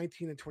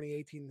 2019 and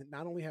 2018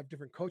 not only have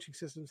different coaching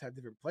systems, have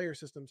different player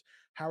systems.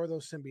 How are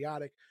those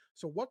symbiotic?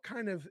 So what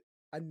kind of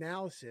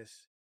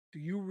analysis do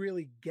you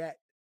really get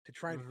to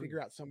try and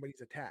figure out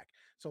somebody's attack?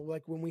 So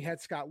like when we had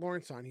Scott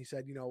Lawrence on, he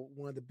said,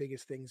 one of the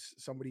biggest things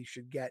somebody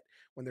should get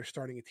when they're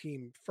starting a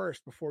team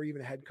first, before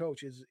even a head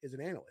coach, is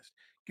an analyst.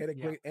 Get a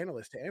great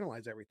analyst to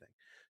analyze everything.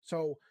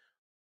 So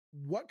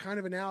what kind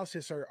of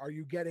analysis are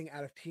you getting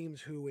out of teams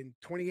who in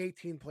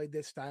 2018 played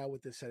this style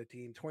with this set of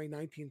team,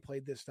 2019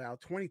 played this style,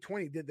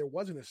 2020 there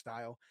wasn't a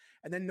style,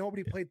 and then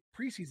nobody played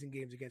preseason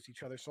games against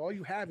each other. So all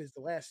you have is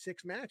the last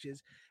 6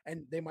 matches,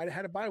 and they might have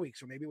had a bye week,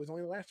 so maybe it was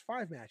only the last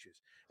 5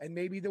 matches, and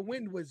maybe the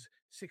wind was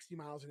 60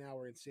 miles an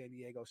hour in San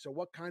Diego. So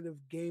what kind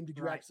of game did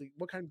you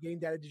what kind of game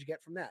data did you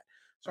get from that?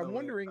 So I'm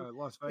wondering,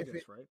 Las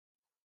Vegas, right?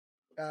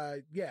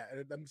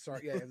 I'm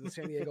sorry. Yeah, the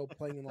San Diego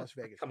playing in Las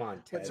Vegas. Come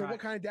on, Ted. But so what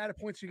kind of data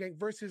points are you getting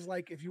versus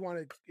like if you want,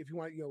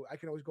 I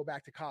can always go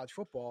back to college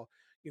football.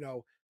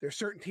 There's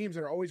certain teams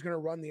that are always going to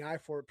run the I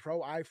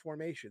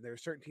formation. There are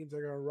certain teams that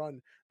are going to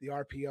run the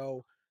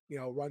RPO,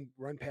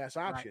 run pass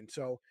option. Right.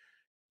 So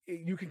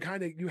you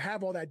can you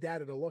have all that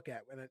data to look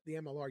at, and at the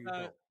MLR you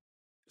don't.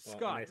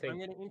 Scott, I'm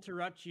going to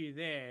interrupt you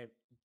there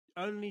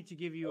only to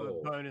give you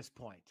a bonus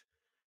point.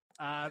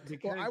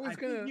 Because I was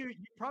think gonna. you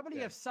probably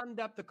have summed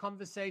up the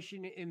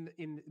conversation in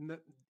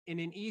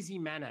an easy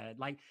manner.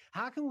 Like,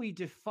 how can we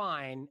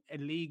define a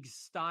league's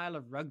style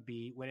of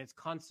rugby when it's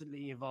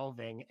constantly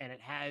evolving and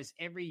it has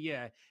every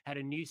year had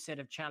a new set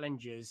of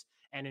challenges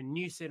and a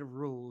new set of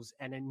rules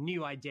and a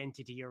new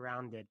identity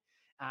around it?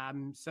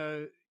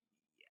 So,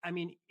 I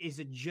mean, is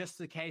it just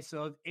the case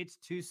of it's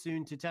too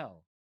soon to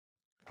tell?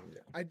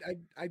 I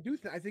do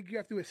I think you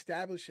have to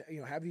establish,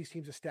 have these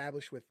teams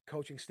established with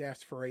coaching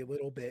staffs for a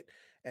little bit,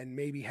 and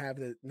maybe have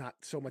the not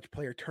so much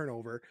player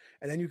turnover,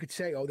 and then you could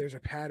say, oh, there's a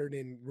pattern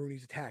in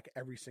Rooney's attack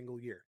every single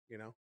year.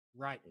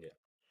 Right. Yeah,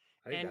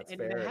 I think that's And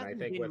fair. there And I hasn't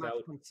think been much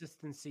without,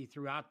 consistency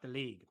throughout the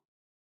league.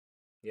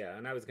 yeah,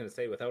 and I was going to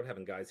say, without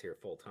having guys here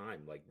full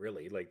time, like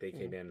really, like they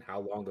came in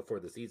how long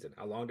before the season?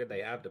 How long did they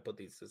have to put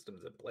these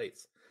systems in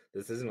place?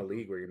 This isn't a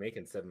league where you're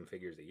making 7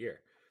 figures a year,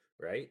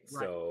 right?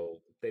 So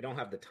they don't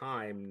have the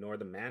time nor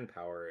the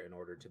manpower in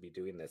order to be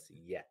doing this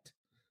yet.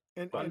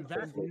 And On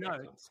that hopefully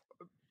note, comes.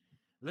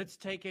 let's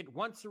take it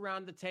once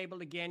around the table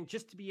again,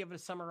 just to be able to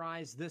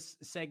summarize this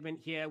segment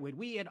here, where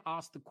we had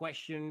asked the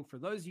question for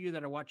those of you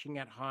that are watching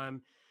at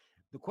home.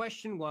 The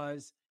question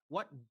was,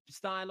 what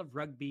style of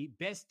rugby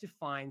best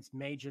defines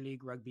Major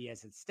League Rugby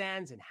as it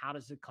stands, and how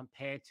does it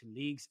compare to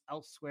leagues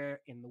elsewhere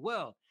in the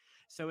world?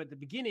 So at the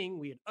beginning,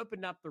 we had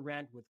opened up the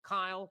rant with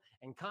Kyle,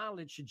 and Kyle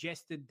had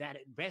suggested that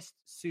it best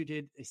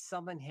suited a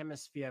Southern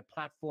Hemisphere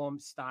platform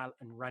style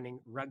and running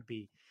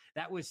rugby.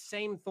 That was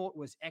same thought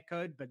was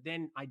echoed, but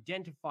then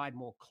identified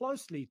more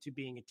closely to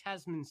being a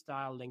Tasman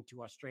style linked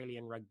to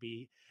Australian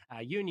Rugby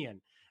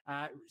Union.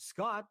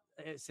 Scott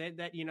said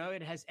that,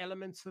 it has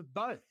elements of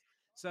both.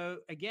 So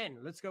again,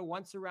 let's go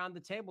once around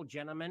the table,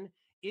 gentlemen.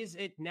 Is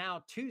it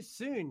now too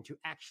soon to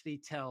actually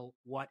tell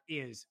what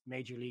is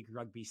Major League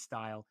Rugby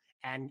style?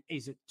 And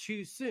is it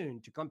too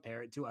soon to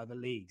compare it to other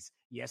leagues?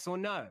 Yes or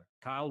no?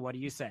 Kyle, what do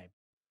you say?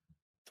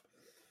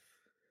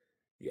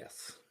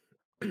 Yes.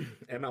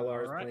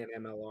 MLR is All right. playing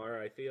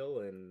MLR, I feel,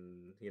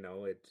 and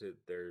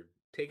they're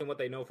taking what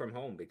they know from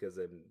home, because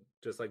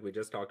just like we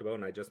just talked about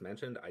and I just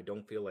mentioned, I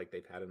don't feel like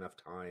they've had enough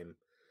time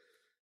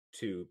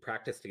to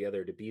practice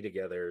together, to be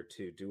together,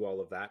 to do all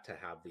of that, to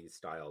have these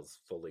styles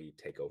fully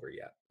take over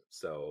yet.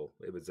 So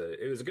it was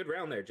a good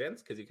round there,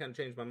 gents, because you kind of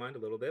changed my mind a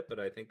little bit, but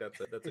I think that's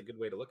a good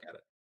way to look at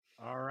it.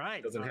 All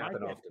right. Doesn't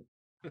happen like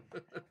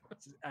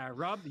often.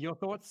 Rob, your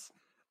thoughts?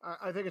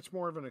 I think it's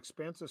more of an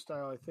expansive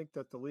style. I think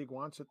that the league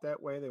wants it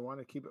that way. They want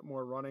to keep it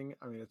more running.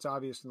 I mean, it's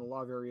obvious in the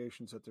law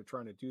variations that they're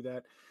trying to do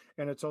that.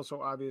 And it's also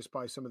obvious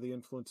by some of the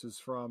influences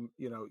from,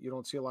 you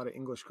don't see a lot of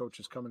English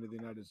coaches coming to the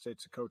United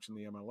States to coach in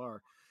the MLR.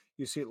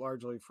 You see it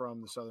largely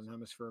from the Southern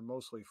Hemisphere,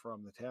 mostly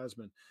from the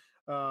Tasman.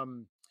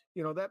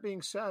 That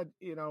being said,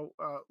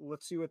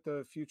 let's see what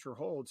the future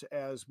holds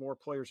as more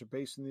players are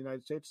based in the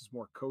United States, as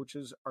more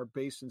coaches are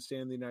based and stay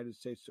in the United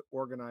States to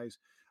organize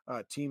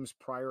teams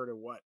prior to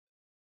what?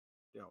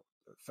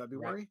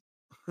 February.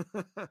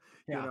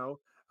 Yeah.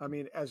 I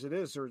mean, as it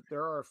is,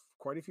 there are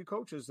quite a few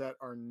coaches that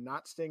are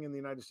not staying in the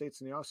United States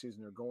in the off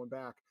season. They're going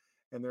back,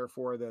 and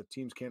therefore the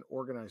teams can't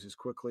organize as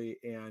quickly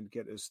and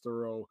get as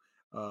thorough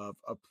of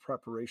a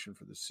preparation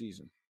for the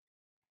season.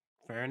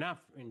 Fair enough.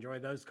 Enjoy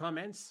those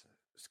comments.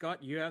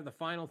 Scott, you have the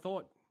final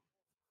thought.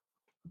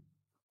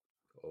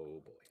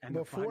 Oh boy. And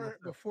before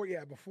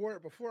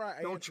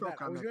I Don't answer that,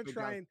 choke on that, big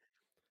guy.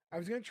 I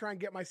was going to try and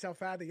get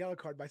myself out of the yellow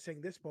card by saying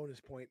this bonus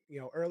point.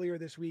 Earlier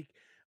this week,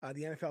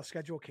 the NFL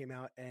schedule came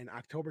out, and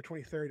October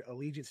 23rd,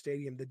 Allegiant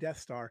Stadium, the Death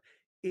Star,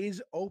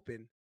 is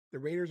open. The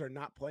Raiders are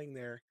not playing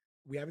there.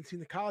 We haven't seen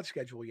the college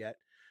schedule yet,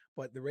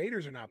 but the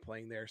Raiders are not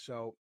playing there.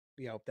 So,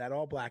 that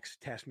All Blacks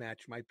test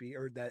match might be,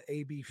 or that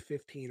AB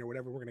 15 or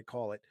whatever we're going to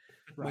call it.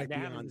 Right. They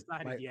haven't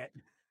decided yet.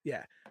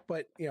 Yeah.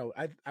 But,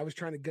 I was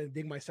trying to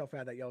dig myself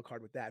out of that yellow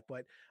card with that.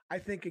 But I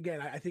think,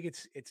 again, I think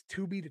it's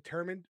to be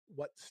determined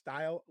what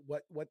style,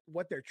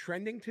 what they're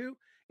trending to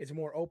is a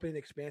more open,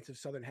 expansive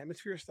Southern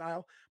Hemisphere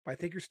style. But I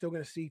think you're still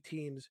going to see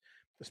teams,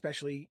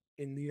 especially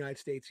in the United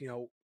States,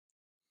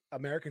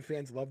 American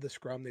fans love the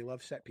scrum. They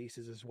love set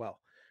pieces as well,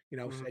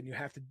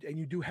 and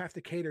you do have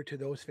to cater to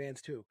those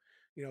fans too.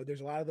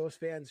 There's a lot of those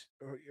fans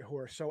who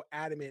are so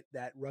adamant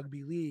that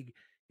rugby league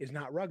is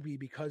not rugby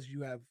because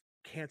you have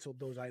canceled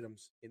those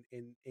items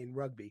in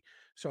rugby.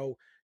 So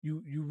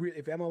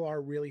if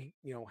MLR really,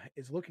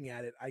 is looking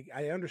at it,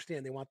 I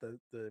understand they want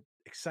the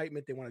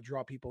excitement. They want to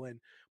draw people in,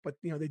 but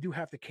they do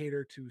have to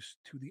cater to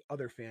the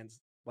other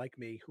fans like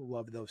me who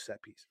love those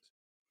set pieces.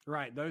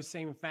 Right. Those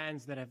same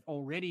fans that have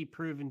already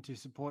proven to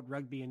support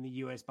rugby in the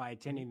US by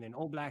attending an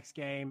All Blacks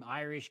game,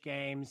 Irish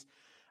games,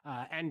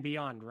 and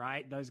beyond,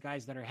 right? Those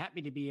guys that are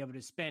happy to be able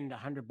to spend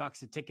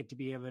 $100 a ticket to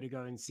be able to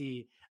go and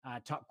see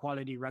top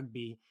quality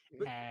rugby.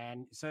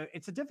 And so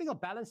it's a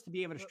difficult balance to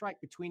be able to strike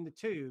between the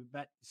two.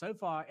 But so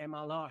far,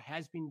 MLR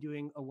has been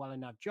doing a well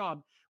enough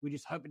job. We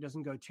just hope it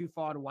doesn't go too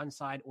far to one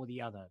side or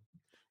the other.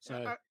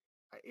 So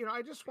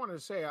I just want to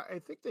say, I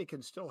think they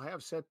can still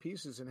have set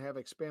pieces and have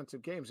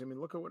expansive games. I mean,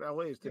 look at what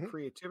LA is, the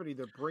creativity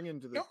they're bringing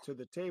to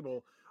the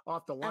table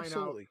off the line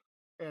Absolutely.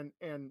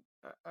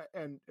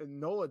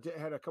 Nola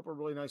had a couple of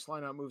really nice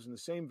line-out moves in the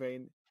same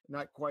vein,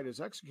 not quite as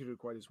executed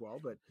quite as well,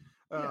 but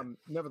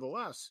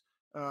nevertheless,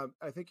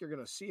 I think you're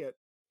going to see it.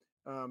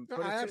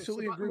 But I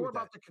absolutely agree more with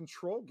about that. the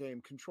control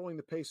game, controlling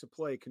the pace of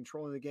play,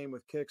 controlling the game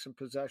with kicks and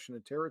possession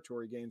and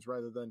territory gains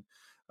rather than,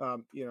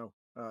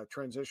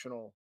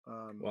 transitional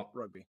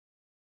rugby.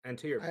 And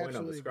to your point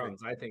on the scrums,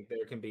 agree. I think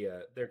there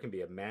can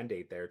be a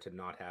mandate there to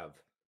not have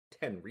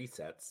 10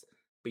 resets,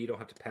 but you don't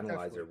have to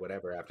penalize or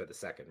whatever after the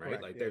second, right?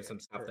 Correct. Like there's some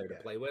stuff there to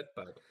play with,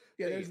 but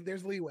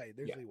there's leeway.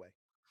 There's leeway.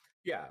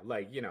 Yeah,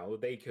 like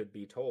they could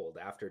be told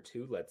after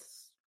 2,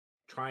 let's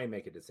try and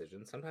make a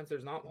decision. Sometimes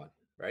there's not one,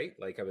 right?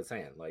 Like I was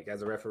saying, like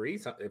as a referee,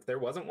 if there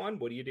wasn't one,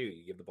 what do?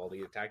 You give the ball to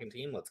the attacking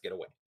team, let's get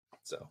away.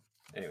 So,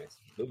 anyways,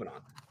 moving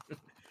on.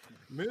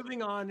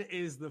 Moving on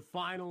is the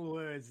final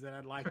words that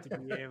I'd like to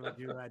be able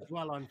to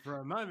dwell on for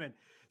a moment.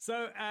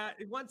 So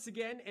once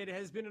again, it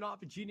has been an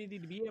opportunity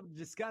to be able to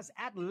discuss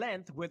at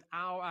length with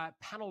our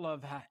panel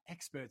of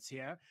experts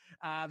here,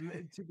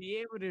 to be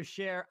able to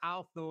share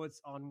our thoughts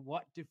on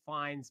what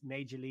defines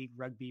Major League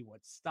Rugby,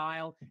 what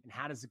style, and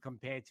how does it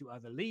compare to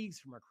other leagues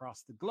from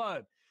across the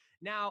globe.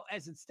 Now,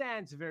 as it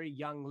stands, a very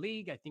young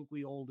league. I think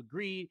we all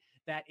agree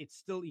that it's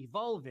still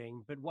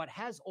evolving, but what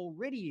has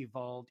already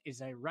evolved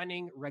is a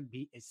running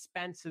rugby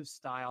expansive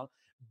style,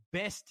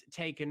 best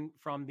taken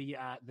from the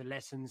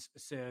lessons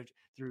served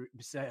through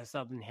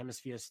Southern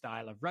Hemisphere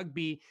style of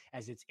rugby,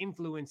 as its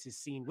influence is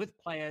seen with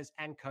players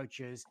and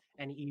coaches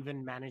and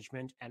even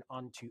management and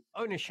onto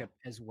ownership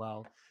as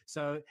well.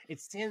 So it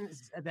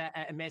sends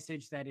a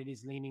message that it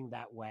is leaning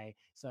that way.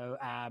 So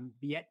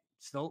yet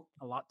still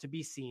a lot to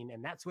be seen.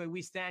 And that's where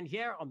we stand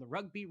here on the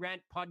Rugby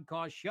Rant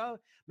podcast show.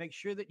 Make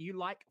sure that you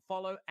like,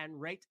 follow, and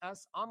rate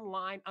us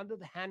online under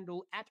the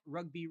handle at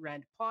Rugby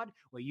Rant Pod,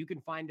 where you can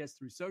find us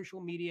through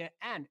social media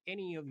and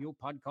any of your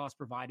podcast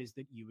providers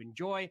that you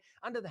enjoy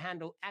under the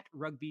handle at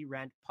Rugby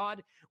Rant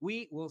Pod.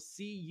 We will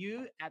see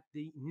you at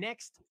the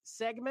next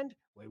segment,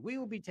 where we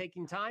will be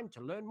taking time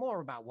to learn more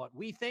about what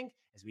we think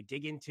as we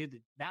dig into the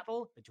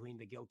battle between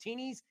the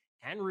Giltinis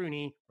and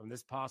Rooney from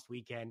this past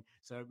weekend.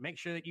 So make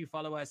sure that you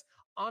follow us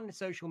on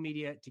social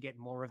media to get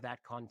more of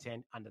that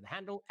content under the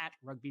handle at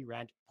Rugby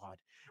Rant Pod.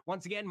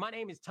 Once again, my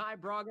name is Ty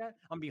Braga.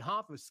 On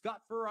behalf of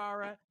Scott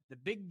Ferrara, the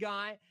big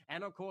guy,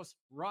 and of course,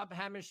 Rob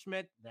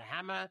Hammerschmidt, the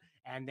hammer,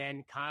 and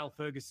then Kyle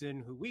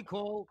Ferguson, who we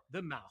call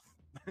the mouth.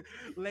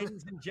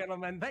 Ladies and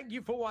gentlemen, thank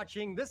you for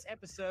watching this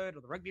episode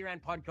of the Rugby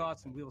Rant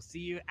Podcast, and we'll see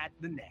you at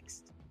the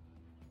next.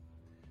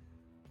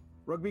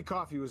 Rugby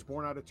Coffee was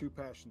born out of 2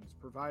 passions: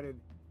 provided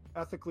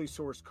ethically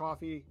sourced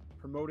coffee,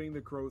 promoting the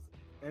growth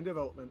and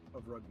development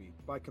of rugby.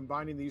 By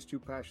combining these 2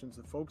 passions,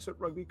 the folks at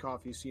Rugby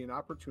Coffee see an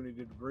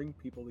opportunity to bring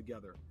people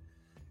together.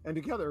 And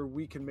together,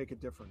 we can make a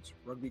difference.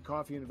 Rugby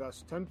Coffee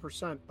invests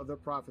 10% of their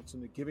profits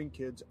into giving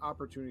kids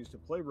opportunities to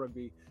play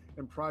rugby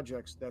and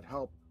projects that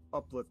help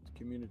uplift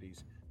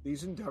communities.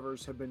 These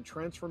endeavors have been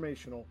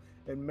transformational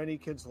in many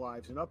kids'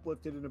 lives and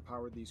uplifted and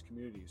empowered these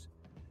communities.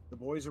 The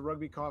boys of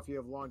Rugby Coffee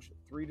have launched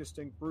 3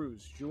 distinct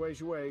brews: Jouet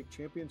Jouet,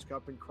 Champions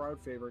Cup, and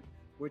Crowd Favorite,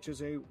 which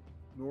is a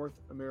North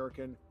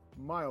American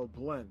mild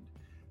blend.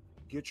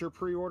 Get your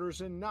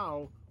pre-orders in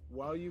now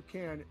while you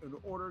can in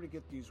order to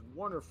get these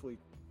wonderfully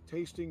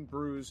tasting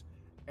brews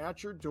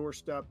at your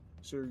doorstep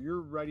so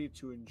you're ready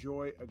to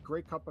enjoy a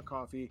great cup of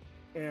coffee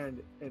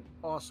and an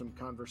awesome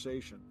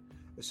conversation.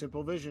 A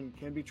simple vision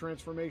can be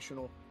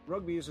transformational.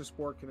 Rugby as a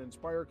sport can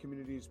inspire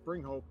communities,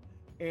 bring hope,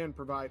 and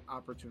provide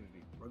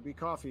opportunity. Rugby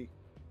Coffee,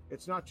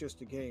 it's not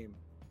just a game,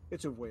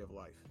 it's a way of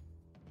life.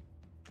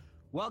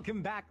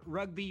 Welcome back,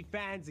 rugby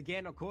fans.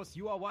 Again, of course,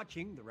 you are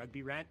watching the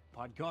Rugby Rant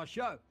podcast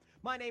show.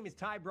 My name is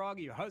Ty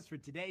Braga, your host for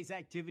today's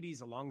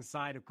activities,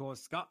 alongside, of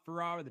course, Scott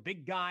Ferrara, the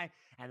big guy.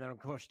 And then, of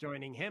course,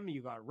 joining him,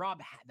 you got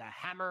Rob, the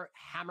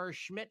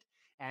Hammerschmidt.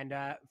 And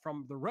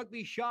from the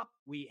rugby shop,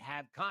 we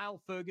have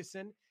Kyle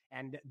Ferguson.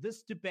 And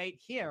this debate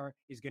here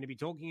is going to be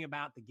talking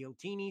about the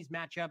Giltinis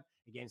matchup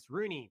against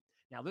Rooney.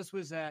 Now, this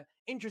was an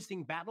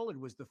interesting battle. It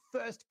was the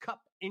first cup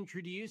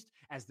introduced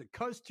as the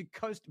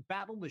Coast-to-Coast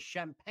Battle. The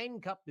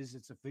Champagne Cup is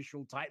its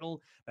official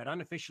title, but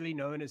unofficially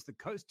known as the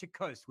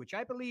Coast-to-Coast, which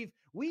I believe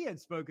we had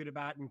spoken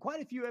about in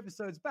quite a few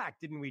episodes back,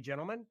 didn't we,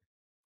 gentlemen?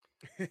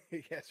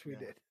 Yes, we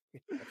did.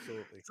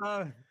 Absolutely.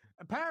 So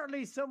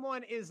apparently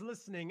someone is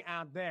listening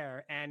out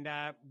there, and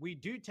we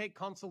do take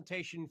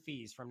consultation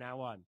fees from now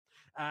on.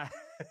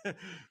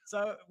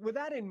 So with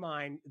that in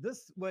mind,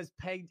 this was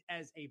pegged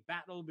as a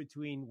battle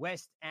between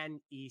West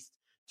and East.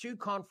 2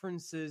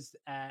 conferences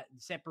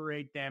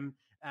separate them.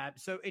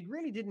 So it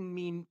really didn't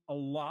mean a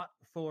lot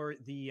for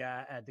the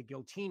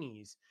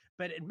Giltinis,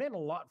 but it meant a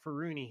lot for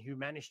Rooney, who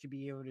managed to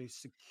be able to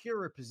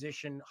secure a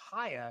position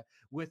higher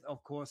with,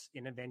 of course,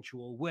 an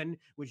eventual win,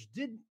 which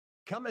did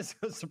come as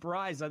a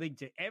surprise, I think,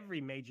 to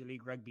every Major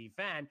League Rugby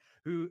fan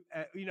who,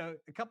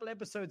 a couple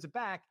episodes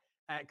back,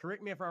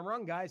 correct me if I'm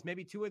wrong, guys,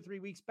 maybe 2 or 3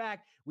 weeks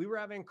back, we were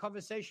having a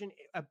conversation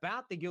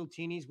about the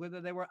Giltinis,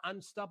 whether they were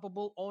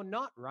unstoppable or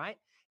not, right?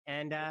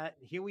 And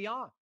here we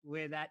are,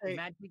 where that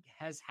magic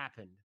has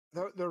happened.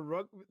 The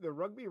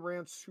Rugby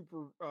Rant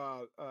Super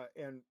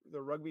and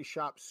the Rugby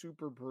Shop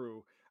Super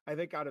Brew. I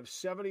think out of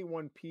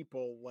 71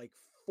 people, like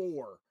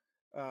 4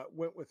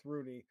 went with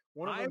Rooney.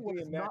 One of them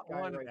being that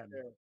guy right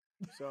there.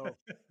 So.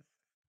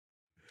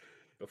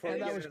 Before and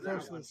we that get was into close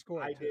that to one, the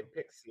score. I too. did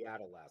pick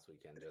Seattle last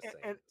weekend. Just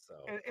saying.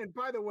 And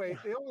by the way,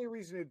 the only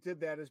reason it did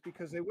that is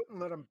because they wouldn't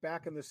let him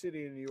back in the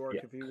city of New York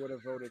if he would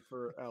have voted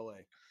for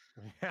LA.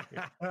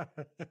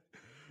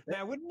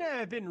 Now, wouldn't it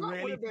have been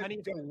really funny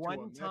if the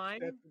one time?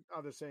 That's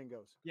how the saying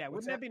goes. Yeah,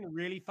 wouldn't it have been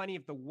really funny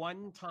if the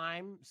one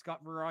time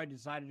Scott Verroy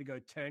decided to go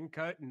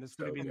turncoat and this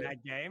would have been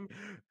that game,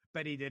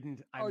 but he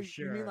didn't. I'm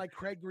sure. You mean like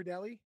Craig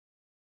Gradelli?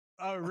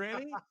 Oh,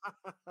 really?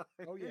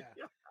 Oh yeah.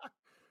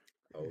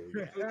 Oh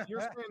yeah. You're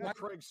saying that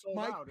Craig sold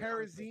Mike out.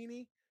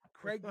 Perezzini,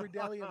 Craig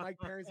Gradelli, and Mike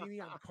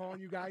Perezzini. I'm calling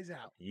you guys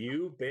out.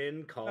 You've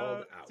been called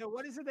out. So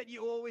what is it that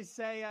you always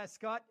say,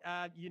 Scott?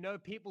 You know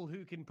people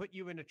who can put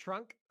you in a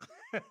trunk?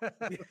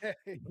 Yeah.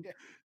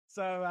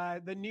 So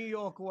the New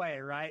York way,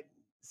 right?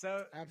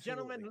 So, Absolutely.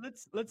 gentlemen,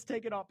 let's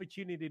take an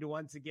opportunity to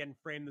once again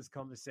frame this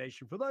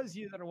conversation. For those of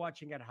you that are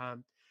watching at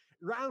home,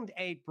 round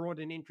 8 brought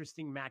an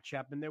interesting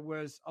matchup, and there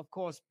was, of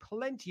course,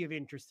 plenty of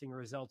interesting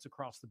results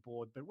across the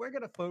board, but we're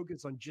going to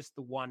focus on just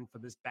the one for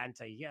this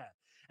banter here.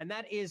 And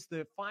that is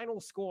the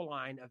final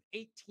scoreline of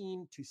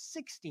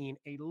 18-16,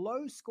 a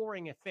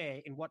low-scoring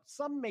affair in what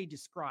some may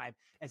describe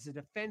as a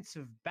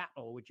defensive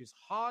battle, which is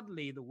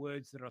hardly the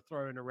words that are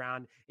thrown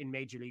around in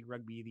Major League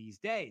Rugby these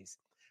days.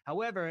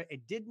 However,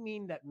 it did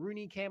mean that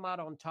Rooney came out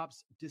on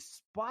tops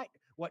despite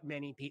what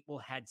many people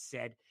had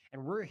said,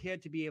 and we're here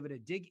to be able to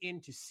dig in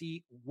to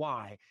see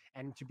why.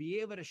 And to be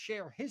able to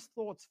share his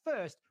thoughts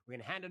first, we're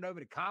going to hand it over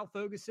to Kyle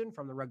Ferguson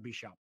from the Rugby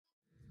Shop.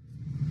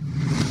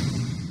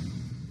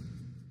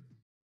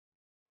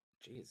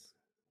 Jeez,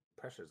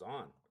 pressure's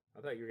on.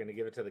 I thought you were going to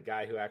give it to the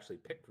guy who actually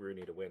picked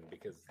Rooney to win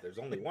because there's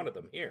only one of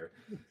them here,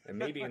 and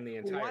maybe in the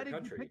entire country. Why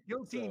did you pick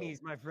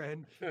Giltinis, my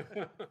friend?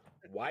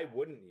 Why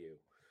wouldn't you?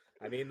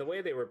 I mean, the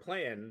way they were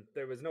playing,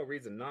 there was no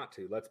reason not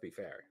to. Let's be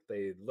fair.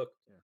 They looked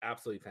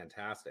absolutely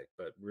fantastic,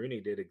 but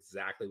Rooney did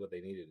exactly what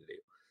they needed to do.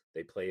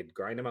 They played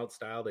grind them out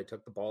style. They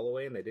took the ball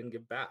away and they didn't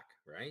give back,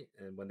 right?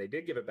 And when they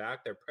did give it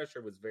back, their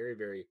pressure was very,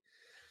 very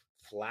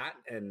flat,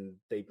 and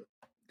they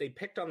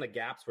picked on the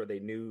gaps where they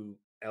knew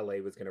LA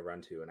was going to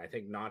run to. And I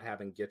think not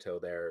having Giteau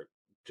there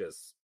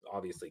just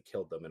obviously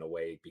killed them in a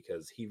way,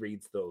 because he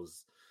reads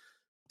those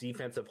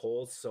defensive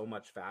holes so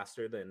much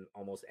faster than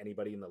almost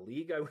anybody in the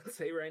league, I would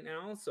say right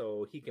now.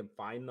 So he can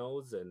find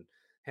those. And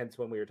hence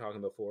when we were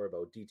talking before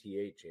about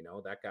DTH,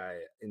 that guy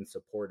in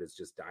support is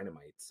just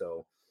dynamite.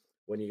 So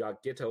when you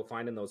got Giteau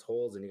finding those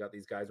holes and you got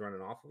these guys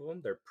running off of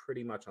them, they're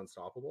pretty much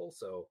unstoppable.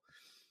 So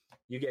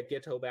you get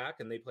Giteau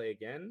back and they play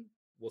again,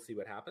 we'll see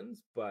what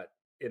happens. But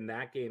in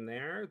that game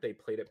there, they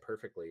played it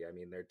perfectly. I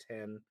mean, they're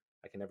 10.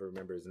 I can never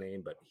remember his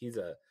name, but he's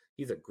a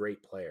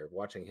great player.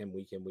 Watching him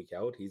week in, week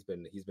out, he's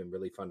been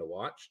really fun to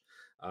watch.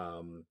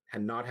 And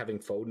not having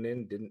Foden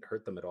in didn't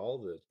hurt them at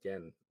all.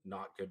 Again,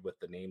 not good with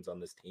the names on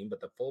this team,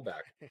 but the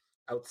fullback,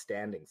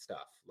 outstanding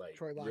stuff.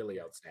 Like really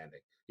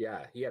outstanding.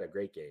 Yeah, he had a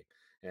great game.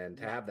 And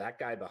to have that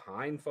guy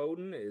behind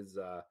Foden is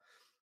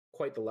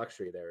quite the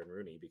luxury there in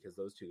Rooney, because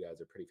those two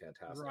guys are pretty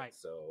fantastic. Right.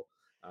 So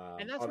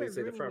and that's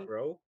obviously Rooney, the front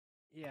row.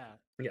 Yeah.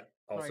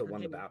 Also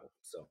won the battle.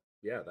 So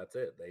yeah, that's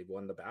it. They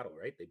won the battle,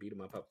 right? They beat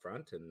him up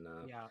front. And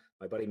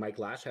my buddy Mike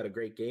Lash had a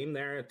great game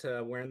there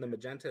at wearing the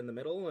magenta in the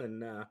middle.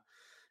 And,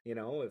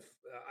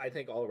 I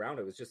think all around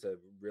it was just a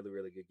really,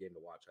 really good game to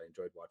watch. I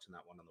enjoyed watching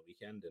that one on the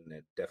weekend, and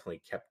it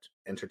definitely kept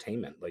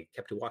entertainment,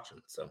 kept you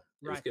watching. So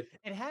it was good.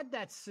 It had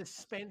that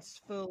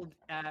suspense-filled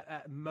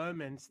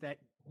moments that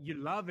you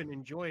love and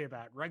enjoy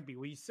about rugby,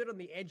 where you sit on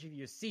the edge of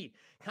your seat,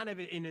 kind of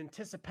in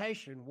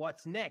anticipation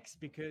what's next,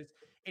 because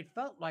it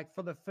felt like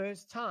for the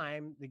first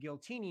time, the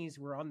Giltinis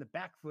were on the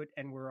back foot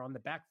and were on the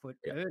back foot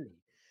early.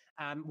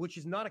 Which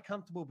is not a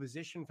comfortable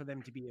position for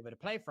them to be able to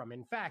play from.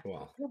 In fact,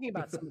 talking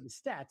about some of the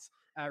stats,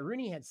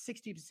 Rooney had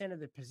 60% of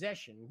the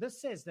possession.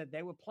 This says that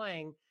they were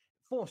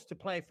forced to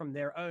play from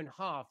their own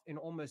half in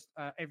almost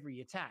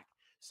every attack.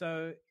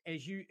 So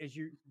as you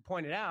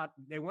pointed out,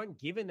 they weren't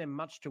giving them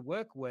much to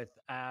work with.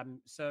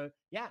 Obviously,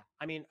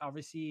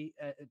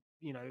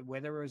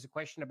 whether it was a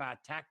question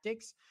about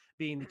tactics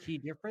being the key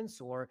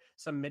difference or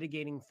some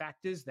mitigating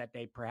factors that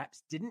they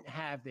perhaps didn't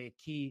have their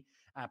key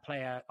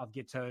player of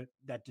Giteau,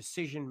 that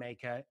decision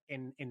maker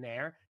in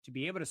there to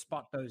be able to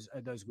spot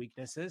those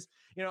weaknesses.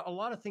 A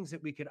lot of things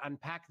that we could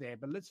unpack there,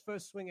 but let's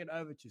first swing it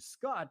over to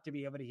Scott to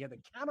be able to hear the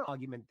counter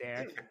argument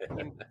there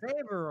in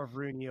favor of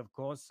Rooney, of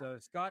course. So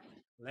Scott,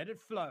 let it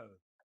flow.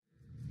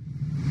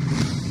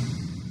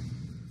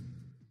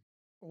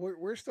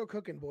 We're still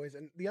cooking, boys.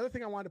 And the other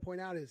thing I wanted to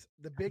point out is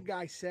the big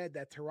guy said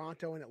that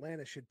Toronto and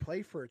Atlanta should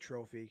play for a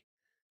trophy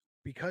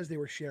because they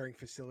were sharing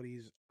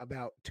facilities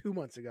about 2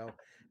 months ago.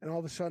 And all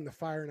of a sudden the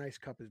Fire and Ice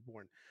Cup is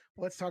born.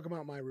 But let's talk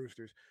about my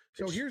Roosters.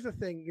 So here's the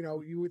thing,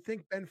 you would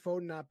think Ben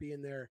Foden not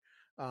being there,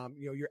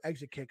 your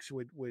exit kicks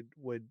would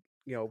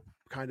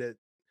kind of,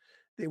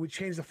 they would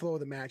change the flow of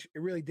the match.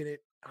 It really didn't.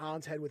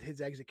 Hollandshead with his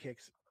exit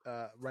kicks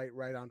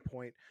right on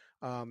point.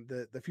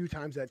 The few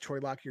times that Troy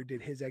Lockyer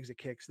did his exit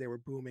kicks, they were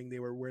booming. They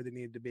were where they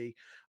needed to be.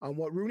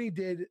 What Rooney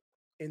did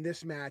in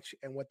this match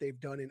and what they've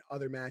done in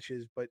other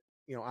matches, but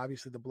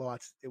obviously the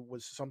blowouts, it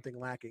was something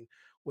lacking,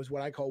 was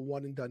what I call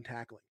one and done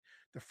tackling.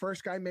 The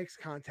first guy makes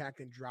contact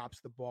and drops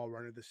the ball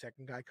runner. The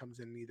second guy comes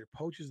in and either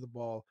poaches the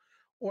ball,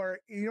 or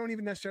you don't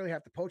even necessarily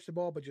have to poach the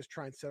ball, but just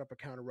try and set up a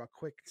counter ruck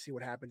quick and see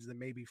what happens, and then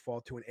maybe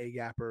fall to an A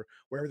gap or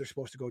wherever they're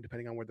supposed to go,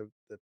 depending on where the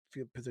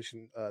field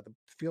position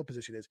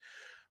is.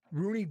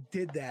 Rooney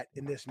did that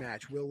in this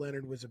match. Will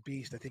Leonard was a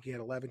beast. I think he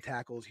had 11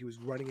 tackles. He was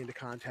running into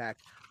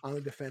contact on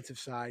the defensive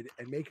side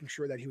and making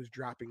sure that he was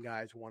dropping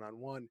guys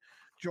one-on-one.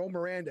 Joe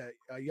Miranda,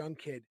 a young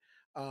kid,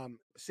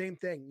 same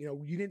thing.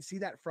 You didn't see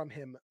that from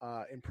him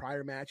in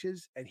prior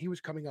matches, and he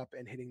was coming up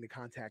and hitting the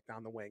contact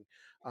on the wing.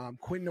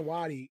 Quinn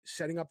Nawadi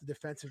setting up the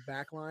defensive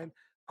back line,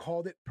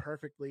 called it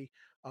perfectly.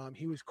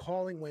 He was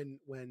calling when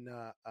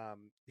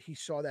he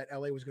saw that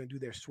LA was going to do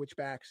their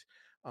switchbacks.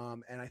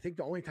 And I think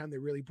the only time they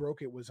really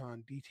broke it was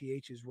on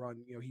DTH's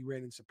run. He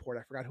ran in support.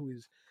 I forgot who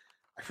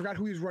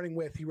he was running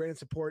with. He ran in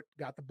support,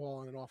 got the ball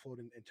on an offload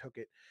and took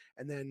it.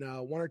 And then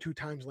one or two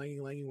times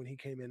Langy, when he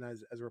came in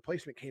as a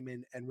replacement, came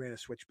in and ran a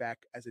switchback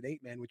as an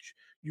 8-man, which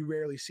you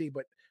rarely see.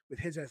 But with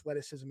his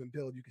athleticism and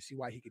build, you can see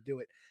why he could do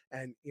it.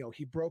 And,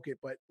 he broke it.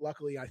 But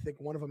luckily, I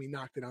think one of them he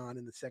knocked it on,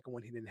 and the second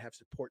one he didn't have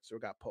support, so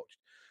it got poached.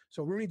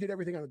 So Rooney did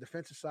everything on the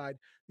defensive side.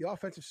 The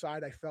offensive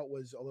side I felt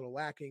was a little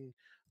lacking.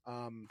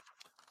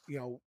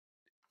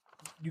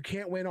 You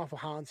can't win off of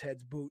Holland's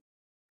Head's boot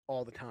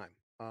all the time.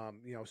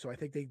 So I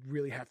think they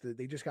really have to.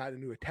 They just got a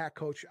new attack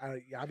coach.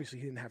 Obviously,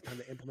 he didn't have time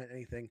to implement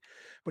anything,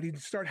 but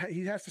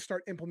he has to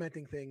start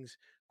implementing things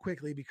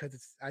quickly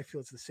because I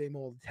feel it's the same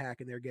old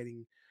attack, and they're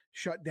getting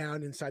shut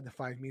down inside the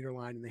 5-meter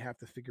line, and they have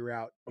to figure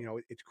out,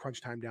 it's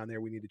crunch time down there.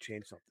 We need to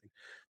change something.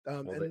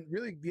 And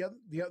really,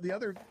 the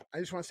other, I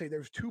just want to say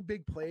there's two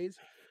big plays.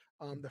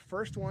 The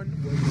first one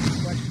was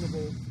a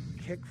questionable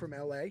kick from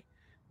LA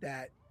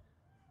that.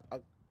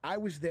 I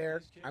was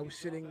there. I was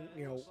sitting,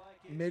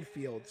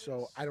 midfield,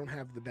 so I don't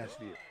have the best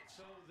view.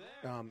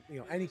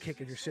 Any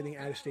kick, if you're sitting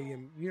at a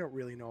stadium, you don't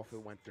really know if it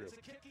went through.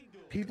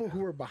 People who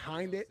were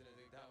behind it,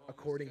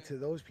 according to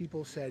those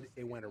people, said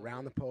it went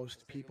around the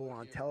post. People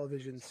on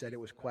television said it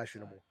was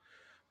questionable.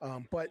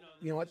 But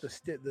what,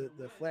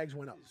 the flags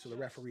went up, so the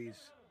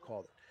referees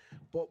called it.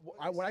 But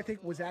what I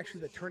think was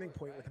actually the turning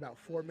point, with about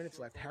 4 minutes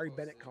left, Harry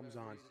Bennett comes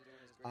on.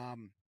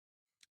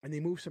 And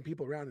they move some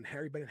people around, and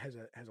Harry Bennett has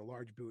a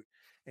large boot,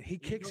 and he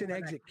kicks an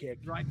exit kick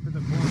right for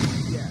the ball.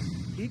 Yeah,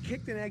 he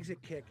kicked an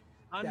exit kick.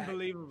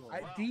 Unbelievable.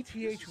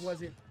 DTH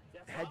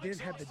didn't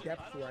have the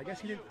depth for. I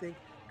guess he didn't think,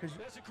 because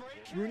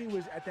Rooney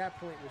was at that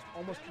point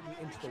almost kicking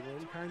into the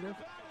wing, kind of,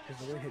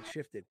 because the wing had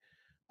shifted.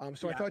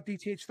 So I thought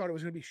DTH thought it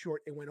was going to be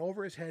short. It went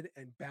over his head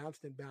and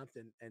bounced and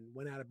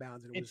went out of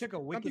bounds. And it took a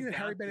wicked that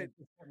Harry Bennett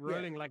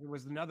rolling like it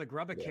was another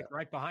grubber kick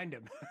right behind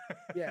him.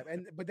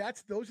 But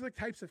those are the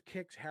types of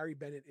kicks Harry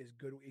Bennett is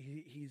good.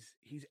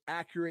 He's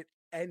accurate,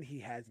 and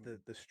he has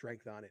the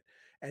strength on it.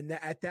 And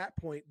at that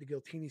point, the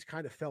Giltinis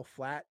kind of fell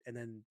flat, and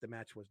then the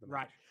match was the match.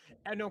 Right.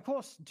 And of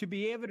course, to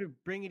be able to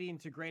bring it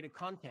into greater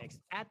context,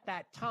 at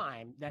that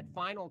time, that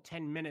final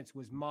 10 minutes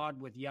was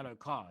marred with yellow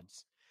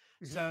cards.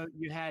 So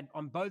you had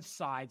on both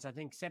sides, I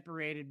think,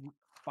 separated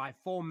by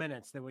 4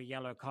 minutes, there were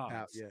yellow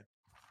cards.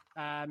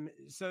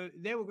 So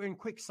they were in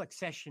quick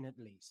succession, at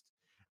least.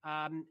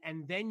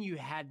 And then you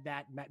had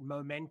that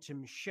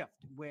momentum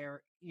shift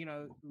where,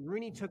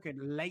 Rooney took a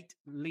late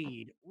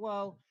lead.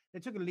 Well, they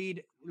took a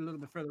lead a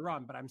little bit further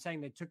on, but I'm saying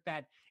they took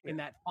that in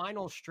that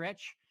final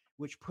stretch,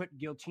 which put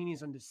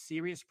Giltinis under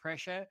serious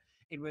pressure.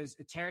 It was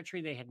a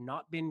territory they had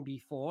not been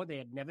before. They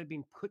had never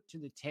been put to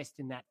the test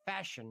in that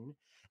fashion.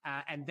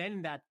 And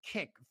then that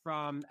kick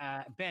from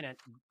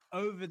Bennett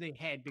over the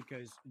head,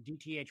 because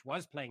DTH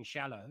was playing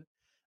shallow.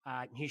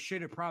 He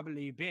should have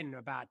probably been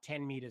about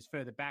 10 meters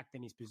further back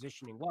than his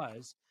positioning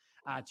was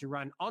to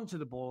run onto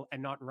the ball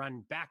and not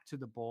run back to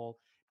the ball.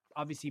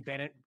 Obviously,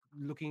 Bennett,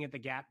 looking at the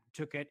gap,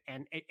 took it.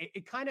 And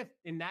it kind of,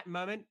 in that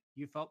moment,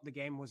 you felt the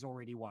game was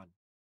already won.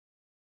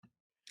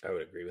 I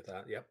would agree with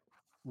that. Yep.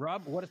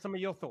 Rob, what are some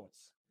of your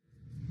thoughts?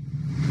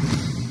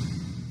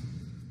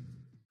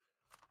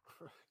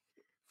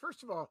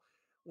 First of all,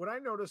 what I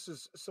notice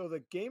is, so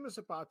the game is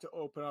about to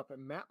open up,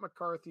 and Matt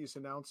McCarthy is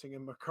announcing,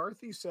 and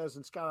McCarthy says,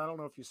 and Scott, I don't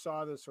know if you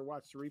saw this or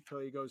watched the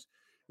replay, he goes,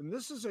 and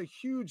this is a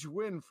huge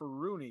win for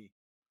Rooney.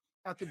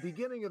 At the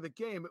beginning of the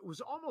game, it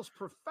was almost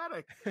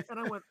prophetic. And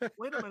I went,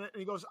 wait a minute. And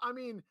he goes, I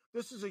mean,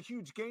 this is a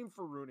huge game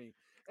for Rooney.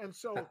 And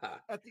so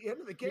at the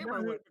end of the game, I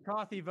went,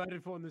 McCarthy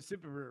voted for in the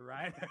Subaru,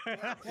 right?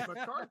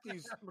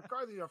 McCarthy's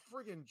a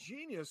friggin'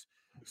 genius.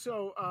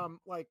 So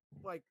like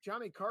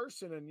Johnny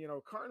Carson and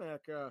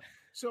Karnak.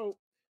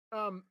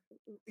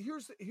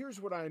 Here's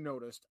what I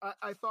noticed.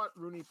 I thought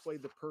Rooney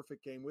played the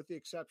perfect game, with the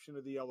exception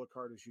of the yellow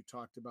card, as you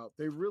talked about.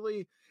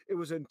 It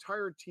was an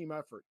entire team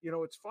effort.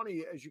 It's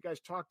funny, as you guys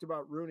talked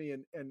about Rooney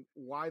and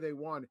why they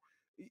won.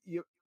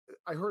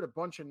 I heard a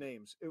bunch of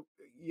names.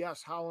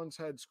 Yes, Holland's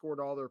had scored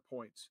all their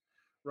points,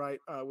 right,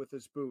 with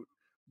his boot,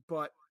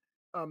 but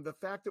the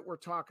fact that we're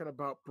talking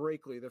about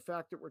Brakely, the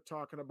fact that we're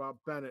talking about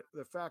Bennett,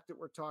 the fact that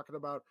we're talking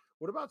about,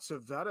 what about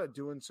Savetta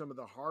doing some of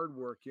the hard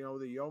work,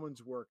 the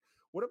yeoman's work?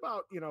 What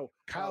about,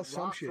 Kyle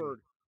Sumption?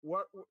 Rockford?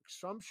 What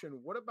Sumption?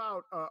 What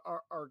about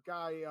our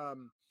guy?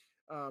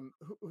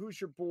 Who's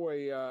your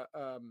boy?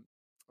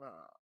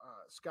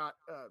 Scott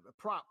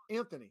Prop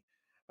Anthony.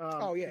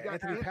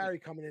 Anthony Parry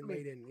coming in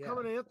late in. Yeah.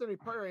 Coming in Anthony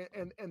Parry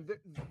and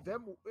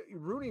them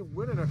Rooney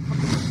winning a couple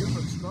of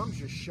different scrums,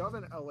 just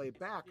shoving LA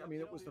back. I mean,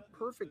 it was the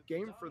perfect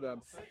game for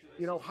them.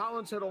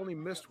 Hollins had only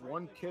missed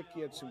one kick.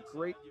 He had some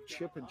great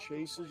chip and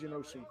chases,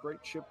 some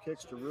great chip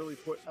kicks to really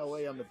put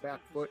LA on the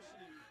back foot.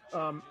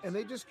 And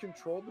they just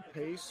controlled the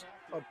pace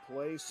of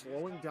play,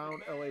 slowing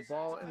down LA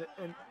ball.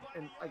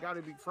 And I got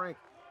to be frank,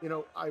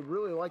 I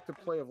really like the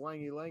play of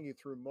Lange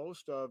through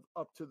most of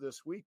up to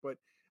this week, but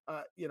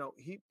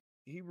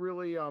he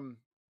really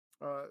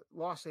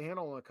lost the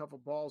handle on a couple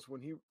of balls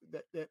when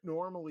that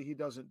normally he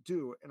doesn't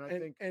do. And I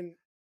think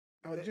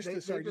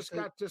they just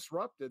got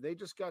disrupted. They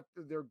just got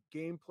their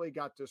gameplay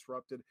got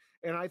disrupted.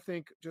 And I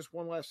think just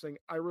one last thing,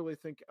 I really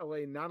think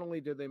LA, not only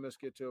did they miss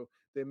Giteau,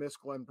 they missed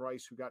Glenn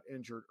Bryce, who got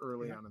injured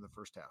early on in the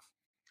first half.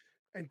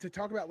 And to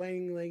talk about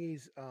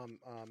Lange's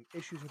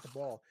issues with the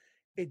ball,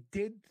 it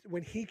did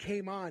when he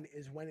came on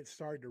is when it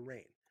started to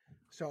rain.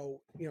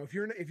 So, if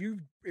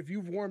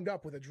you've warmed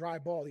up with a dry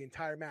ball the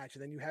entire match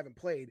and then you haven't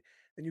played,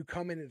 then you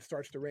come in and it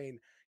starts to rain,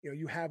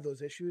 you have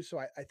those issues. So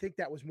I think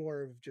that was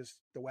more of just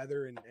the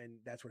weather and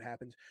that's what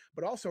happens.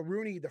 But also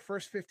Rooney, the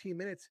first 15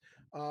 minutes,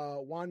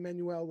 Juan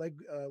Manuel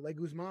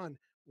Leguzman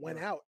went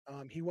out.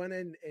 He went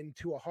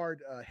into a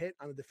hard hit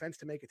on the defense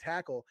to make a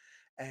tackle.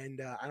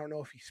 And I don't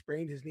know if he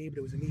sprained his knee, but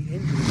it was a knee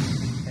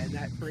injury. And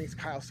that brings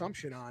Kyle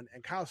Sumption on.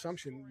 And Kyle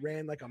Sumption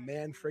ran like a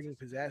man friggin'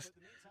 possessed.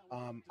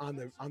 On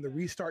the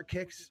restart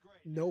kicks,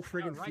 no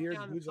friggin' fear.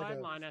 Down the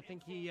sideline, I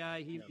think he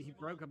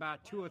broke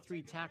about 2 or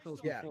 3 tackles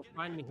before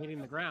finally hitting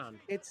the ground.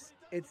 It's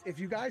if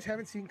you guys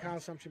haven't seen Kyle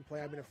Sumption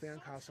play, I've been a fan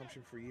of Kyle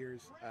Sumption for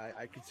years.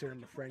 I consider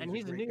him a friend. And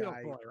he's a New guy.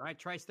 York boy, right?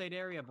 Tri-state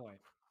area boy.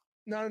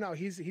 No.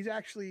 He's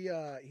actually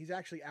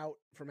out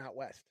from out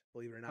west,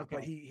 believe it or not. Okay.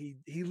 But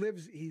he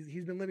lives.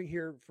 He's been living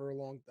here for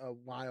a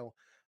while.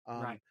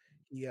 Right.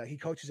 He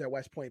coaches at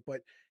West Point, but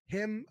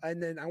him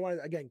and then I wanted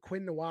again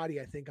Quinn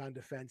Nawadi, I think on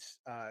defense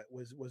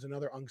was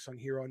another unsung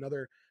hero,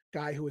 another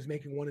guy who was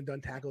making one and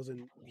done tackles,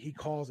 and he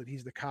calls it.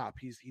 He's the cop.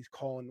 He's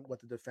calling what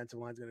the defensive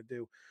line's going to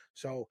do.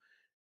 So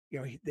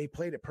they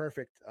played it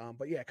perfect.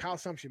 But yeah, Kyle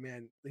Sumption,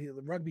 man, the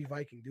rugby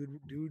Viking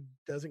dude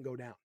doesn't go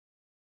down.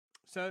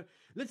 So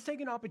let's take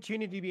an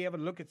opportunity to be able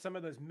to look at some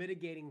of those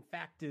mitigating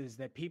factors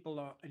that people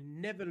are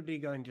inevitably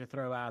going to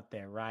throw out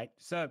there, right?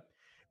 So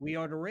we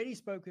had already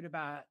spoken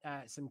about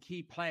some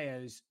key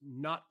players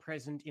not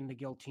present in the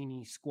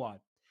Giltini squad.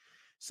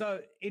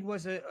 So it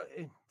was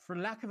for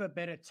lack of a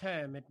better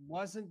term, it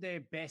wasn't their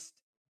best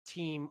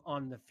team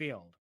on the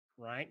field,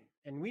 right?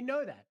 And we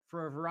know that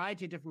for a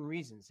variety of different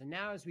reasons. And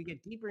now as we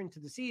get deeper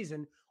into the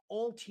season,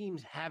 all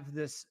teams have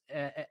this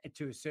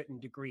to a certain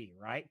degree,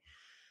 right?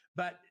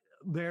 But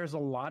there's a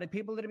lot of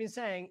people that have been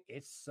saying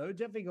it's so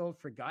difficult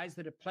for guys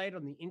that have played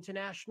on the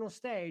international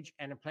stage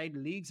and have played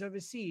leagues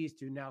overseas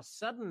to now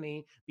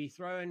suddenly be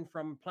thrown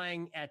from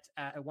playing at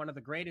one of the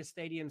greatest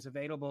stadiums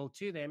available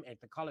to them at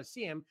the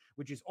Coliseum,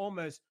 which is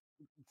almost,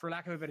 for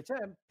lack of a better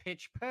term,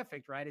 pitch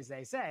perfect, right, as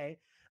they say,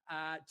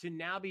 to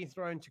now be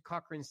thrown to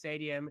Cochrane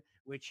Stadium,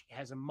 which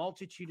has a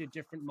multitude of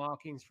different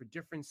markings for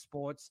different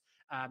sports.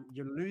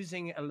 You're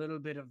losing a little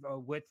bit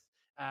of width,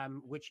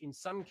 which in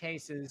some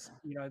cases,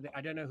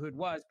 I don't know who it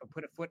was, but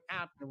put a foot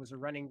out and there was a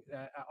running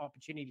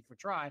opportunity for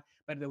try,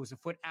 but there was a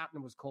foot out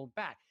and it was called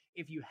back.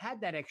 If you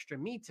had that extra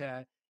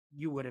meter,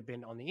 you would have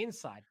been on the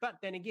inside. But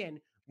then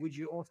again, would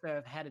you also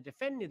have had a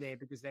defender there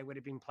because they would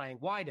have been playing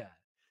wider?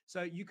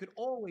 So you could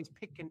always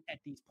pick at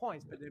these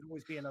points, but there'd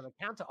always be another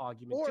counter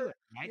argument to it,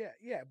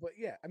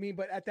 right?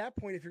 But at that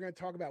point, if you're going to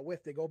talk about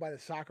width, they go by the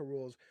soccer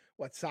rules.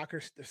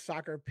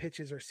 Soccer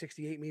pitches are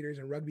 68 meters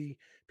and rugby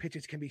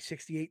pitches can be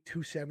 68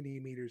 to 70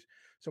 meters.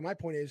 So my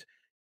point is,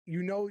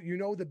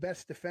 the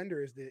best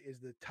defender is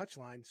the touch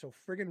line. So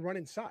friggin' run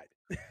inside.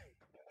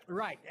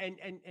 Right. And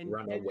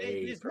run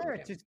away. There's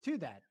merit to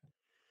that.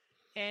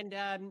 And,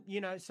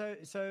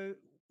 so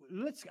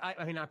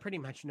I pretty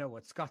much know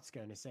what Scott's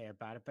going to say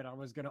about it, but I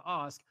was going to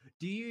ask,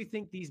 do you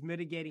think these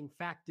mitigating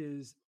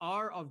factors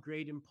are of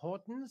great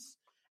importance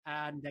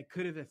that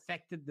could have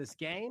affected this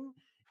game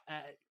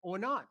or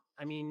not?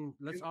 I mean,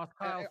 let's ask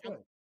Kyle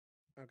first.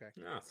 Okay.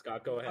 No,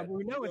 Scott, go ahead.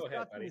 We know what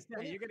Scott's going to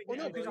say. What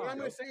I'm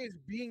going to say is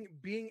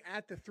being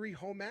at the 3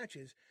 home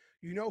matches,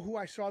 who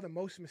I saw the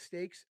most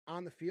mistakes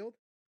on the field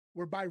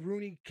were by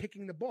Rooney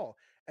kicking the ball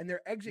and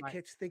their exit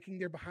kicks thinking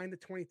they're behind the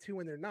 22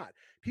 and they're not.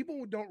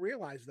 People don't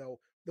realize, though,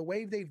 the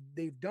way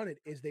they've done it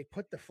is they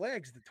put the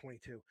flags at the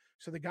 22.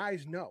 So the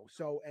guys know.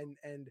 So,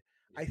 and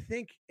I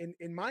think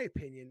in my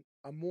opinion,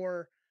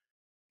 more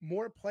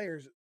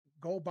players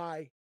go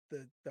by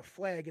the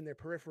flag in their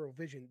peripheral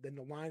vision than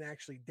the line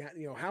actually down.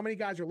 How many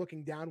guys are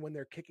looking down when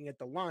they're kicking at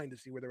the line to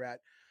see where they're at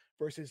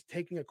versus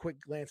taking a quick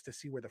glance to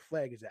see where the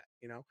flag is at,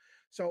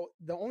 So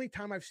the only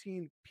time I've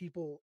seen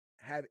people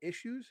have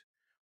issues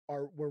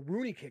were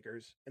Rooney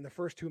kickers in the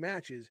first 2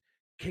 matches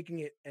kicking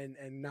it and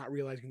not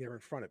realizing they were in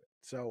front of it.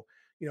 So,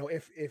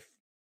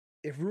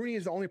 if Rooney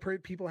is the only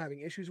people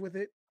having issues with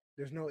it,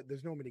 there's no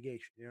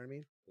mitigation. You know what I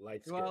mean?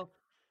 Well,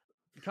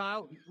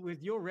 Kyle,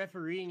 with your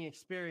refereeing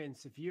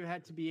experience, if you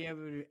had to be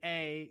able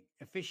to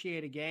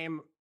officiate a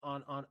game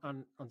on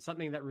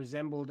something that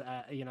resembled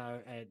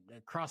a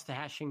cross the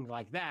hashing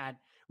like that,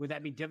 would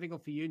that be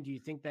difficult for you? And do you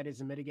think that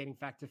is a mitigating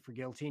factor for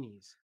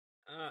Giltinis?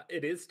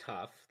 It is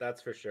tough,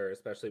 that's for sure,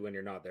 especially when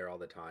you're not there all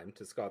the time.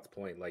 To Scott's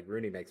point, like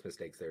Rooney makes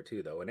mistakes there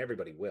too, though, and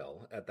everybody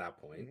will at that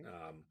point.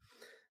 Mm-hmm.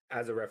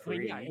 As a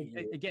referee,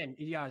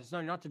 it's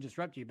not to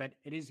disrupt you, but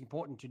it is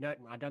important to note,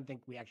 and I don't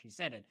think we actually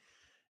said it,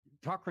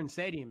 Cochrane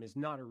Stadium is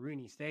not a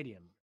Rooney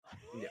Stadium.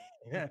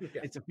 Yeah.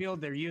 It's a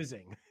field they're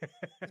using.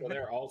 So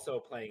they're also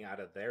playing out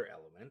of their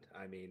element.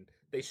 I mean,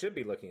 they should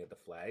be looking at the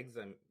flags,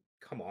 and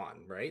come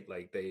on, right?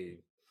 Like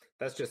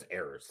that's just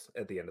errors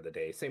at the end of the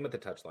day. Same with the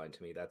touchline.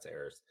 To me, that's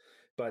errors.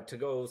 But to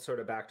go sort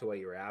of back to what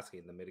you were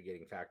asking, the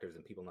mitigating factors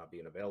and people not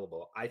being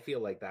available, I feel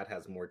like that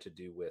has more to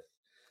do with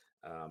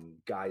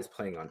guys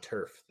playing on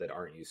turf that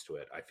aren't used to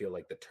it. I feel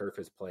like the turf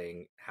is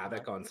playing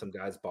havoc on some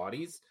guys'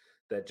 bodies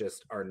that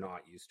just are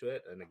not used to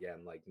it. And again,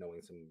 like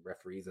knowing some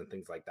referees and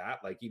things like that,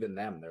 like even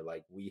them, they're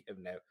like, we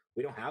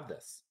don't have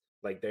this.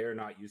 Like they're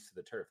not used to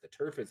the turf. The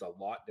turf is a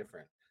lot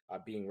different.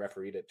 Being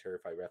refereed at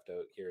turf, I refed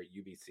out here at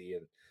UBC,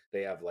 and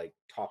they have like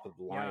top of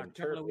the line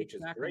turf, which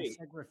is great.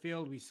 On Segra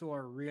Field, we saw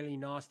a really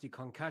nasty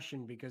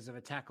concussion because of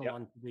a tackle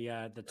onto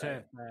the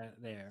turf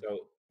there. So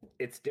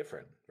it's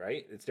different,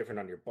 right? It's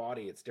different on your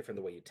body. It's different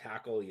the way you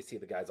tackle. You see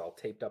the guys all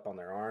taped up on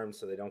their arms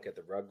so they don't get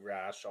the rug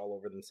rash all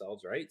over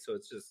themselves, right? So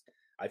it's just,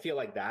 I feel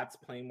like that's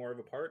playing more of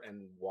a part,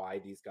 and why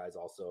these guys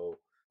also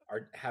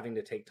are having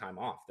to take time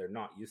off. They're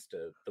not used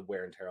to the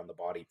wear and tear on the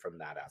body from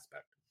that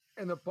aspect.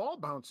 And the ball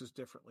bounces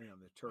differently on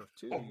the turf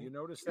too. You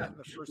notice that in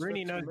the first.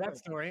 Rooney knows that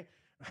story.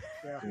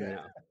 Yeah.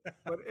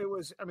 But it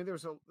was, I mean,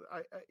 there's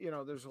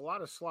a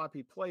lot of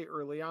sloppy play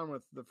early on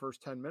with the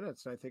first 10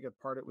 minutes. And I think a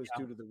part of it was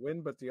due to the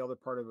wind, but the other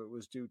part of it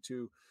was due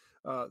to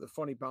the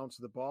funny bounce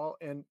of the ball.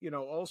 And,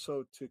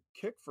 also to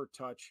kick for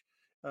touch,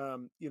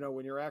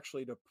 when you're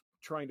actually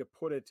trying to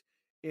put it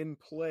in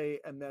play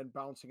and then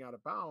bouncing out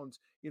of bounds,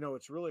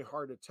 it's really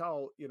hard to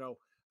tell,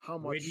 how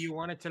much. Where do you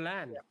want it to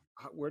land?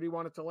 Where do you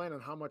want it to land,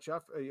 and how much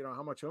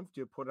oomph do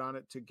you put on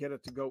it to get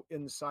it to go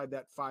inside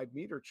that 5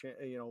 meter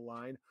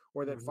line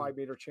or that 5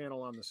 meter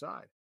channel on the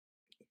side?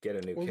 Get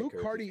a new kicker. Luke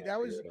Carty, that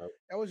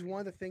was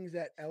one of the things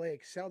that LA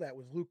excelled at,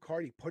 was Luke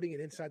Carty putting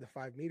it inside the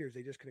 5 meters.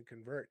 They just couldn't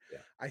convert. Yeah.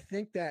 I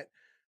think that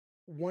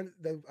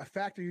a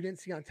factor you didn't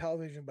see on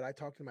television, but I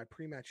talked in my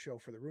pre-match show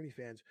for the Rooney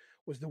fans,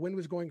 was the wind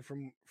was going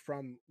from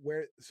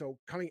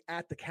coming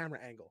at the camera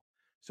angle.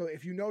 So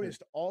if you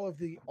noticed,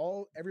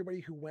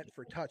 everybody who went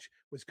for touch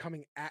was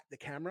coming at the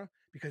camera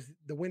because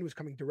the wind was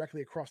coming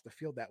directly across the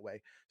field that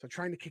way. So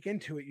trying to kick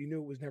into it, you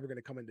knew it was never going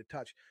to come into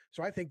touch.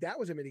 So I think that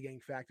was a mitigating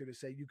factor to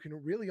say you can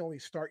really only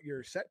start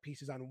your set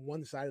pieces on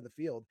one side of the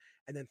field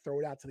and then throw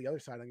it out to the other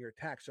side on your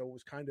attack. So it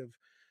was kind of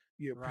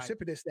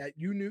precipitous that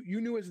you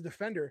knew as a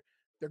defender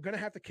they're going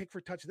to have to kick for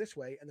touch this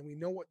way, and then we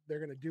know what they're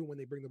going to do when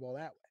they bring the ball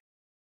that way.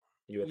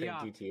 You would think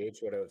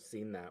DTH would have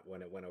seen that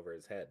when it went over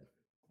his head.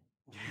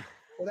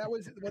 Well,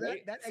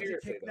 that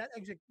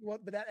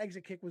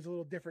exit kick was a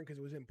little different because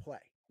it was in play,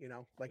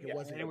 like it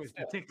wasn't. It was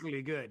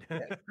particularly good. No,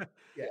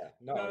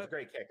 it was a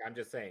great kick. I'm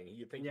just saying,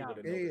 you think you would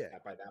have noticed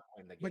that by that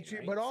point in the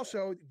game. But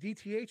also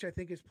DTH, I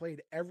think, has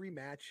played every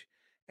match,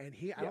 and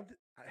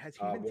has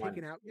he been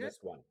taken out yet?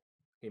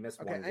 He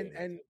missed one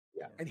game.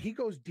 And he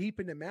goes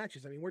deep into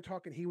matches. I mean, we're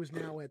talking he was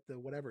now at the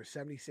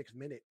 76th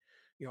minute,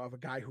 of a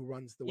guy who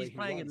runs the way he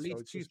playing runs. At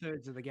least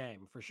 2/3 of the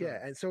game for sure.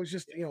 Yeah, and so it's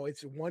just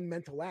it's one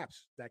mental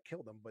lapse that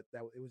killed him, but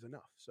it was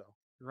enough. So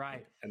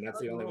right, and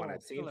that's the only one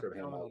I've seen from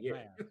him all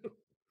year.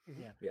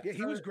 Yeah,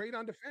 he was great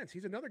on defense.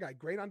 He's another guy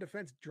great on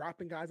defense,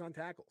 dropping guys on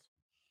tackles.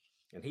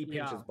 And he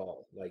pinches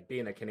ball. Like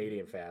being a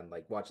Canadian fan,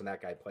 like watching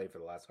that guy play for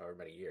the last however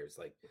many years,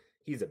 like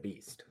he's a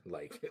beast.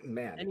 Like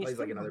man, and he plays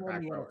like another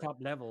back rower. Top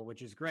level,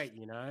 which is great,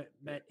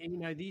 But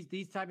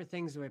these type of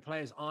things where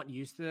players aren't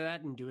used to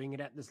that and doing it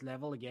at this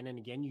level again and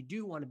again, you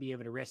do want to be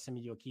able to rest some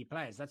of your key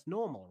players. That's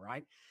normal,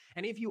 right?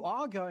 And if you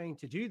are going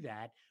to do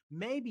that,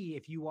 maybe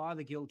if you are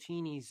the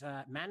Giltinis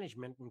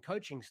management and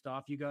coaching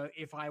staff, you go,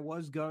 if I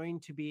was going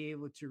to be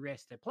able to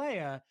rest a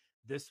player,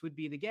 this would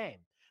be the game.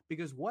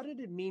 Because what did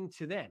it mean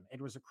to them?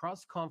 It was a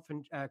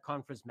cross-conference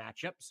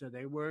matchup, so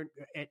they weren't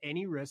at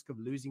any risk of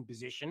losing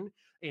position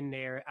in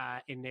their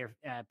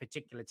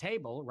particular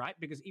table, right?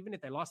 Because even if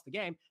they lost the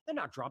game, they're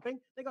not dropping.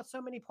 They got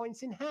so many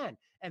points in hand.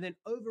 And then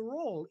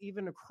overall,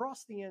 even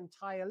across the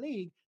entire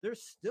league, they're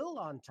still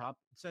on top.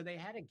 So they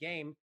had a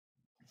game,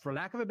 for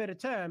lack of a better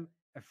term,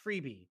 a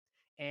freebie.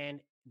 And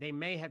they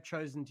may have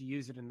chosen to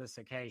use it in this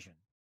occasion.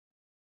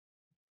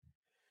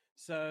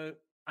 So,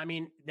 I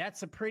mean,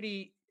 that's a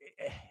pretty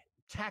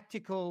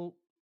tactical,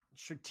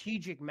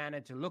 strategic manner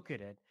to look at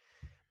it.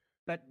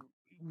 But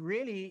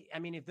really, I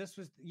mean, if this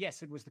was,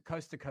 yes, it was the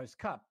Coast to Coast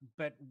Cup,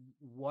 but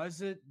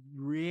was it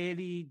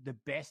really the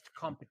best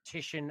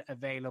competition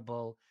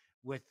available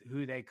with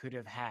who they could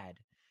have had?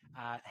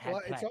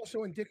 Well, it's Played?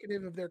 also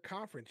indicative of their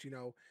conference.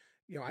 I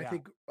Yeah,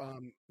 think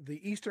the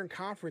Eastern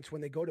Conference,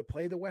 when they go to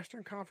play the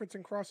Western Conference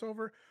and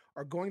crossover,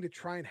 are going to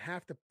try and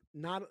have to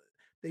not.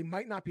 They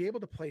might not be able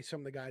to play some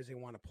of the guys they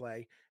want to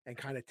play and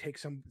kind of take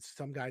some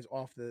guys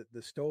off the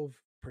stove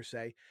per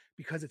se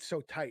because it's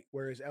so tight.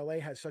 Whereas LA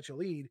has such a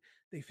lead,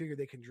 they figure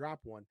they can drop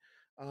one.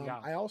 yeah,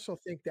 I also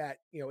think that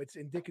it's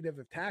indicative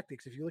of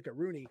tactics. If you look at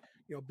Rooney,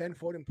 Ben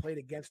Foden played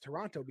against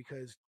Toronto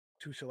because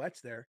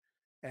Tuchelet's there,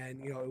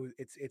 and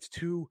it's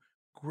two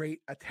great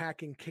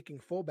attacking, kicking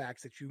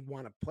fullbacks that you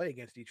want to play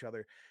against each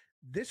other.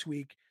 This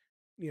week,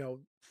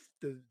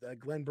 the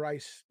Glenn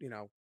Bryce,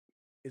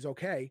 is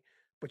okay,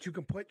 but you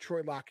can put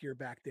Troy Lockyer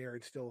back there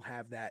and still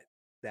have that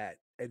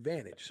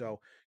advantage. So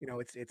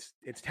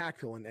it's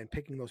tactful and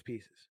picking those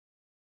pieces.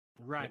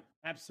 right,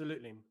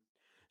 absolutely.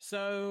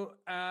 So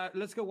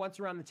let's go once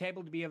around the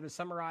table to be able to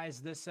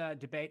summarize this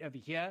debate over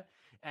here,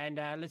 and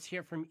let's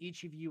hear from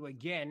each of you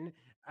again.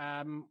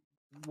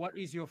 What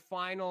is your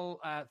final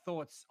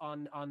thoughts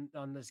on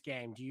this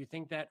game? Do you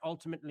think that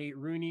ultimately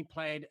Rooney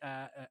played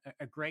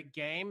a great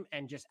game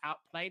and just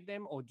outplayed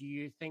them, or do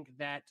you think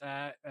that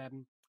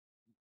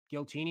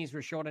Giltinis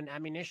were short on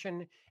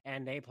ammunition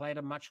and they played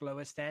a much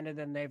lower standard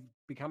than they've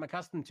become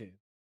accustomed to?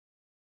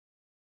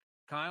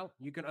 Kyle,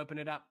 you can open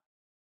it up.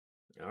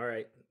 All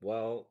right.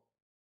 Well,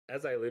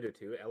 as I alluded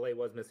to, LA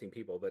was missing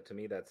people, but to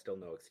me, that's still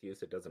no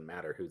excuse. It doesn't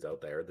matter who's out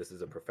there. This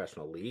is a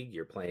professional league.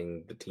 You're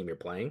playing the team you're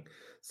playing.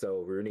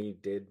 So Rooney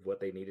did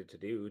what they needed to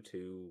do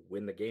to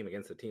win the game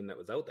against the team that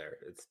was out there.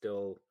 It's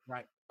still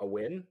Right. a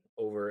win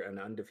over an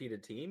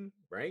undefeated team,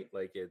 right?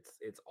 Like it's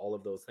all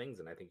of those things,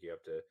 and I think you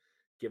have to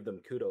give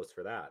them kudos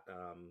for that.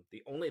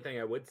 The only thing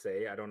I would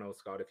say, I don't know,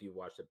 Scott, if you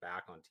watched it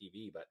back on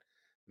TV, but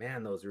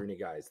man, those Rooney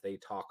guys, they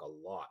talk a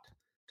lot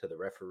to the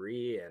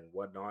referee and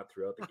whatnot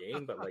throughout the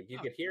game, but like you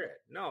could hear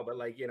it. No, but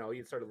like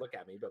you'd sort of look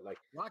at me, but like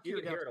you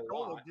could hear it a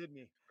lot, didn't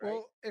he? right?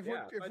 Well, if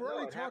we're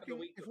already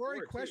talking, if we're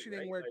already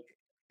questioning right?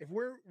 if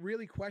we're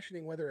really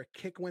questioning whether a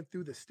kick went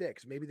through the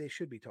sticks, maybe they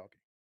should be talking.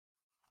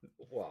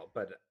 Well,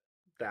 but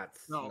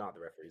that's not the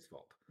referee's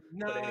fault.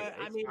 No, but anyways,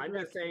 I mean, I'm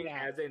just saying,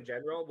 as in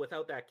general,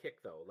 without that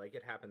kick though, like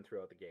it happened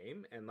throughout the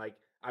game, and like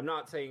I'm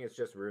not saying it's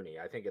just Rooney.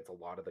 I think it's a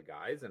lot of the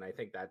guys, and I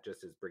think that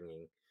just is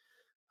bringing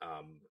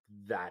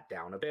that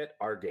down a bit.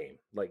 Our game,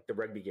 like the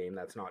rugby game,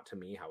 that's not to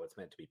me how it's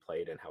meant to be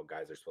played and how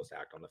guys are supposed to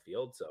act on the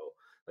field. So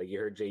like you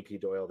heard JP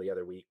Doyle the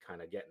other week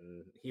kind of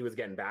he was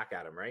getting back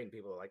at him, right? And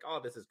people are like, oh,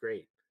 this is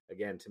great.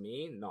 Again, to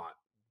me,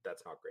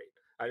 that's not great.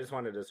 I just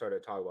wanted to sort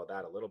of talk about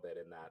that a little bit,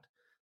 in that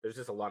there's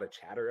just a lot of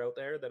chatter out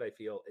there that I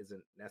feel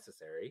isn't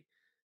necessary.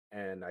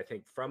 And I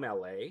think from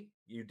LA,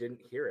 you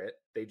didn't hear it.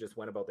 They just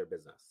went about their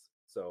business.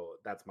 So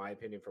that's my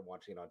opinion from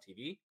watching it on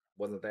TV.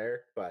 Wasn't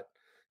there, but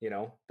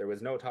there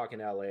was no talking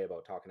to LA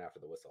about talking after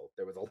the whistle.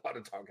 There was a lot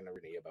of talking to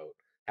Rooney about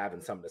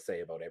having something to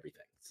say about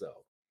everything. So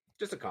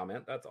just a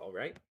comment. That's all,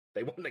 right?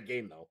 They won the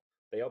game, though.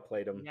 They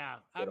outplayed them. Yeah.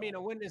 I mean,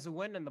 a win is a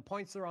win and the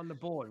points are on the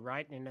board,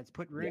 right? And it's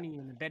put Rooney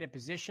in a better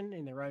position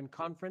in their own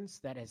conference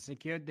that has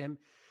secured them,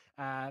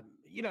 a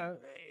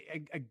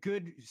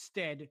good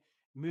stead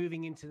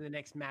moving into the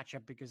next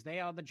matchup, because they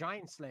are the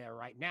Giant Slayer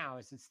right now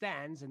as it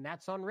stands, and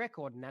that's on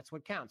record, and that's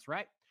what counts,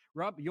 right?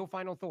 Rob, your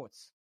final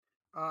thoughts?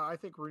 I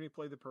think Rooney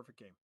played the perfect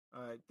game.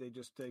 They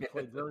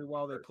played very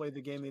well. They played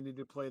the game they needed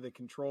to play. They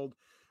controlled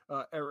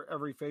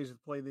every phase of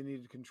the play they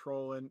needed to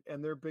control,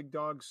 and their big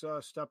dogs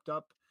stepped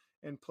up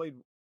and played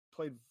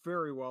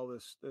very well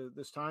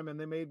this time, and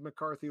they made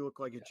McCarthy look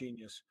like a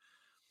genius.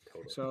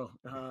 Totally. So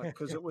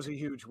because it was a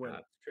huge win.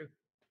 That's true.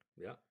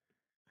 Yeah.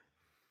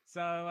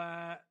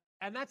 So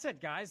and that's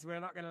it, guys. We're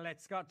not going to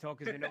let Scott talk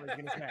because we know what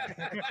he's going to say.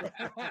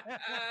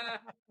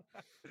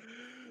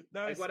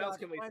 No, like, what Scott, else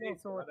can we say?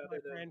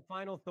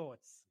 Final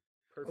thoughts.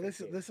 Well,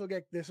 this will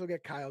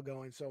get Kyle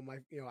going. So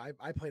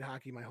I played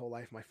hockey my whole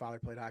life. My father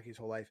played hockey his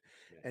whole life,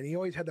 and he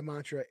always had the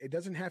mantra: it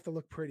doesn't have to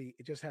look pretty;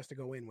 it just has to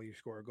go in when you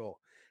score a goal.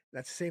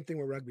 That's the same thing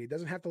with rugby. It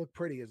doesn't have to look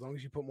pretty as long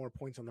as you put more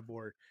points on the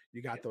board.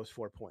 You got those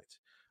 4 points.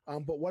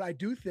 But what I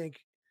do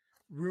think,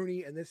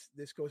 Rooney, and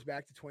this goes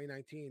back to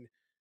 2019.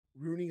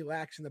 Rooney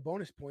lacks in the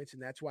bonus points,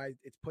 and that's why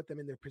it's put them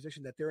in their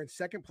position that they're in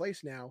second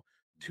place now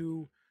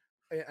to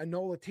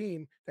annul a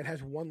team that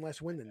has one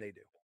less win than they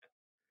do.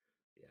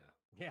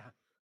 Yeah.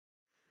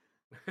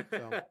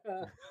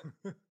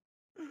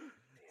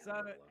 So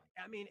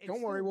I mean,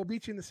 don't worry, we'll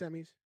beat you in the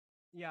semis.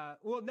 Yeah.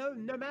 Well,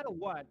 no matter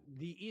what,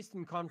 the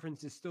Eastern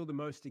Conference is still the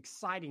most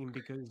exciting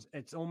because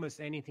it's almost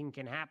anything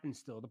can happen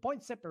still. The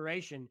point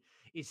separation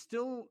is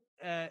still,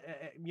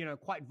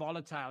 quite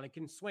volatile. It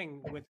can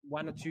swing with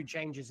 1 or 2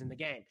 changes in the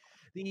game.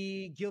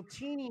 The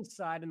Giltini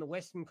side in the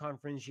Western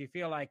Conference, you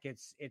feel like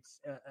it's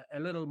a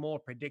little more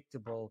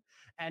predictable,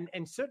 and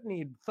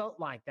certainly felt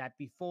like that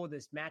before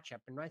this matchup.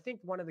 And I think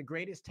one of the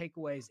greatest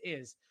takeaways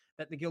is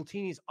that the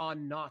Giltinis are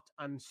not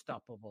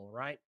unstoppable,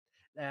 right?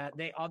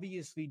 they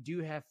obviously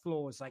do have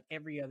flaws like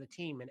every other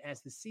team. And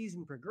as the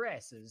season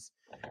progresses,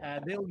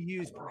 they'll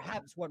use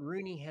perhaps what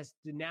Rooney has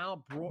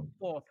now brought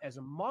forth as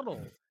a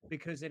model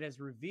because it has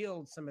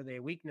revealed some of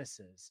their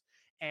weaknesses.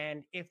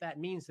 And if that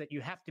means that you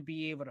have to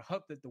be able to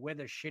hope that the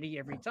weather's shitty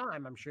every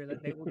time, I'm sure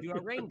that they will do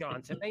a rain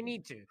dance if they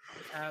need to.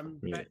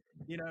 But,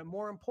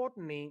 more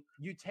importantly,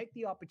 you take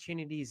the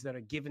opportunities that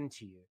are given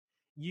to you.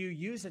 You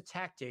use a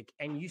tactic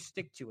and you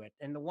stick to it.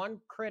 And the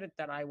one credit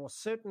that I will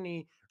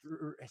certainly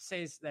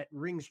says that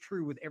rings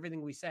true with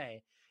everything we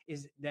say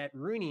is that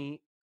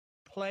Rooney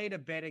played a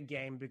better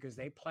game because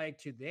they played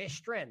to their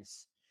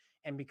strengths.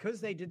 And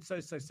because they did so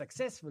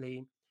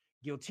successfully,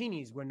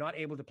 Giltinis were not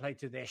able to play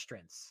to their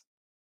strengths.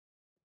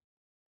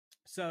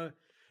 So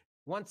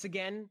once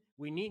again,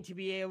 we need to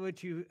be able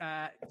to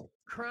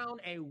crown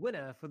a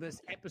winner for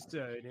this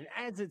episode. And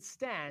as it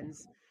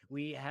stands,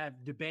 we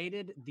have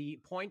debated the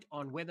point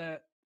on whether,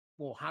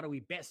 or how do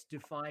we best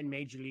define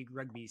Major League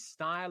Rugby's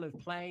style of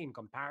play in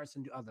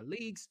comparison to other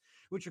leagues,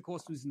 which of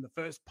course was in the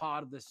first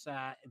part of this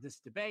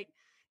debate.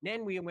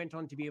 Then we went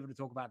on to be able to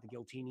talk about the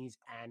Giltinis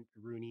and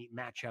Rooney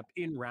matchup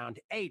in round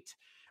 8.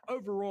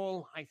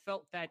 Overall, I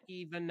felt that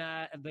even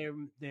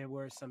there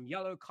were some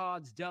yellow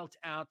cards dealt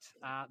out.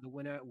 The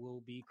winner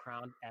will be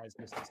crowned as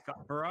Mr.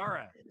 Scott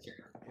Ferrara.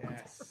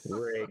 Yes.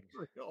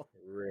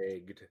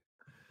 Rigged.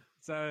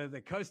 So the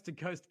Coast to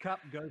Coast Cup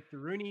goes to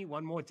Rooney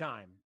one more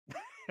time.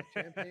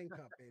 Champagne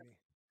Cup, baby.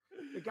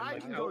 The guy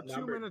can go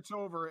 2 minutes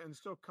over and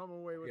still come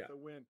away with the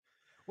win.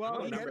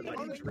 Well, you get the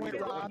bonus point,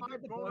 Rob.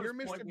 You're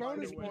Mr.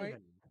 Bonus Point.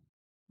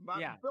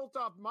 Built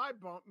off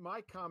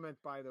my comment,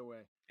 by the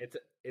way.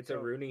 It's a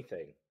Rooney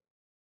thing.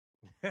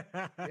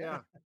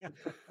 Yeah.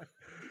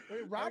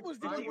 Wait, Rob was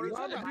the one.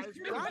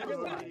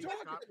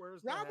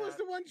 Rob was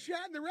the one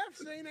chatting the ref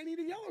saying, "I need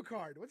a yellow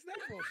card." What's that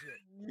bullshit?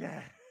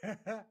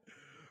 Yeah.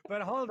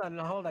 But hold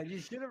on. You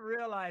should have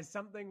realized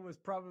something was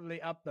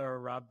probably up there,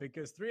 Rob,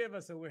 because 3 of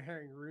us are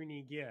wearing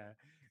Rooney gear,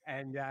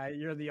 and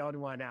you're the odd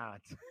one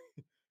out.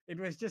 It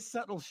was just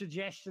subtle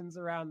suggestions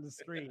around the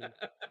screen.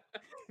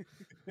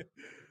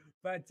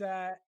 But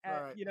right.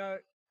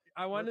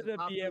 I wanted to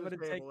be able to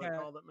take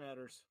all that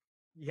matters.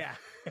 Yeah.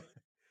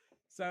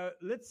 So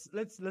let's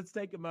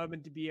take a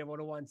moment to be able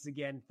to once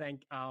again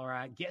thank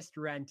our guest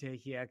ranter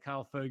here,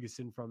 Carl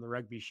Ferguson from the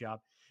Rugby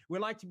Shop. We'd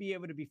like to be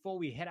able to, before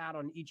we head out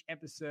on each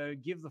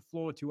episode, give the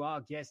floor to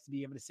our guests to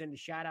be able to send a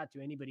shout out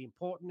to anybody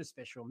important, a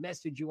special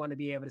message you want to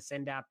be able to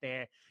send out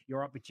there.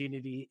 Your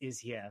opportunity is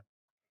here.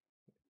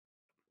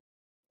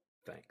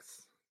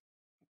 Thanks.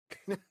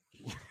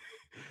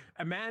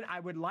 Man, I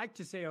would like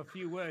to say a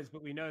few words,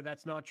 but we know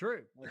that's not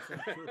true. That's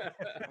not true.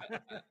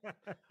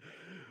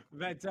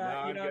 But,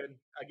 good.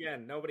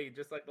 Again, nobody,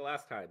 just like the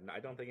last time, I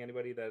don't think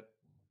anybody that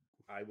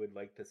I would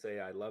like to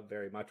say I love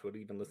very much would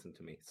even listen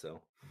to me.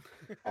 So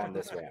on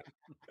this rant.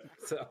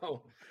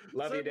 So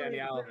love you,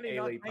 Danielle.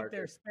 Haley, Parker.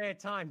 Their spare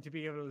time to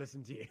be able to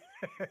listen to you.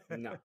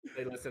 No,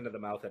 they listen to the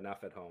mouth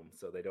enough at home,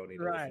 so they don't need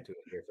to listen to it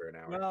here for an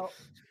hour. Well,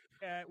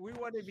 we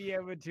want to be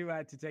able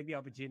to take the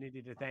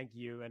opportunity to thank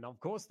you, and of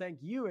course, thank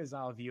you as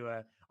our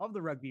viewer of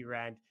the Rugby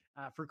Rant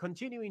for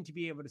continuing to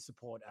be able to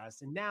support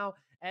us. And now,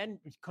 and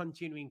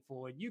continuing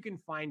forward, you can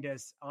find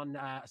us on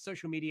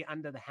social media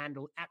under the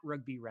handle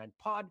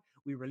 @RugbyRantPod.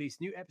 We release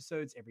new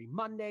episodes every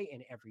Monday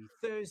and every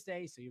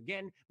Thursday. So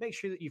again, make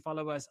sure that you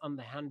follow us on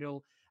the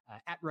handle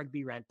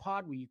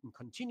 @RugbyRantPod, where you can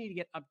continue to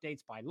get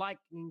updates by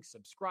liking,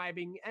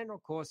 subscribing, and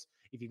of course,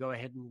 if you go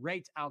ahead and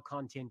rate our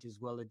content as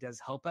well, it does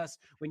help us.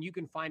 When you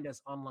can find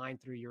us online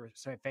through your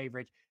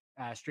favorite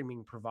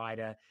streaming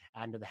provider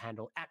under the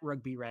handle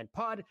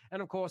 @RugbyRantPod.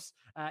 And of course,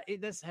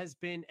 this has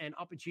been an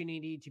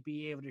opportunity to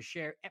be able to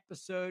share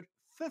episode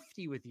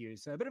 50 with you.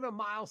 So a bit of a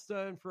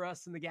milestone for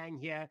us in the gang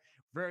here.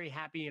 Very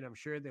happy, and I'm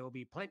sure there will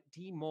be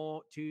plenty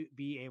more to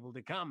be able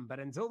to come. But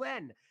until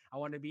then, I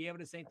want to be able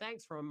to say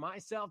thanks from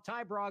myself,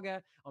 Ty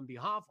Braga, on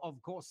behalf,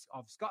 of course,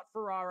 of Scott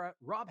Ferrara,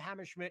 Rob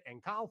Hammerschmidt,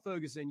 and Carl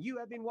Ferguson. You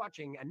have been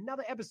watching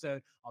another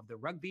episode of the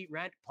Rugby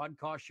Rant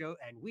podcast show,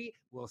 and we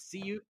will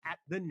see you at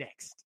the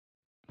next.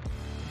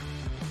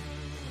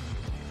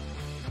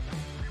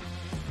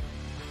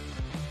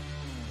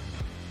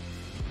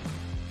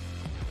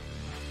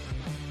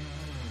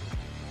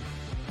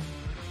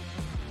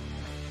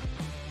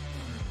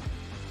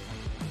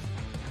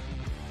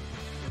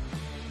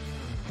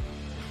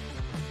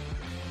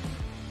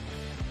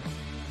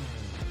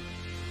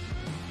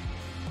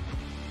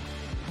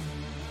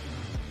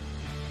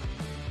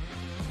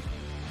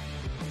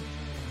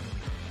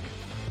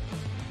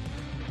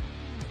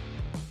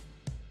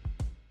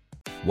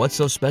 What's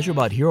so special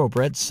about Hero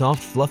Bread's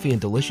soft, fluffy, and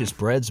delicious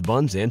breads,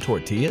 buns, and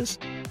tortillas?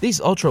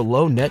 These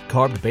ultra-low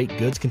net-carb baked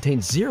goods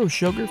contain zero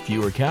sugar,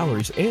 fewer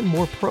calories, and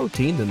more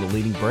protein than the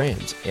leading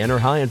brands, and are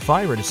high in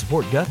fiber to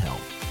support gut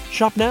health.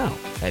 Shop now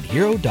at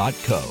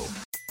Hero.co.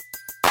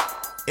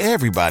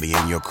 Everybody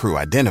in your crew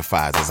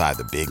identifies as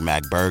either Big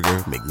Mac Burger,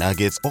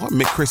 McNuggets, or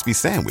McCrispy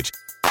Sandwich,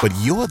 but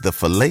you're the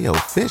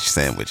Filet-O-Fish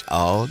Sandwich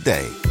all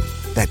day.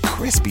 That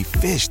crispy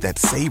fish, that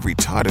savory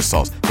tartar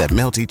sauce, that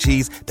melty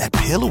cheese, that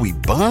pillowy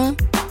bun.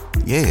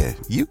 Yeah,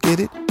 you get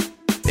it.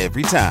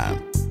 every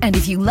time. And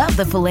if you love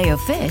the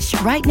Filet-O-Fish,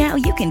 right now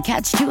you can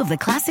catch 2 of the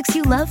classics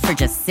you love for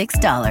just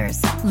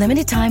 $6.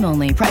 Limited time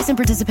only. Price and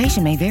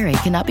participation may vary.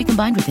 Cannot be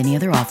combined with any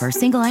other offer.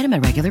 Single item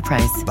at regular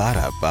price.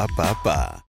 Ba-da-ba-ba-ba.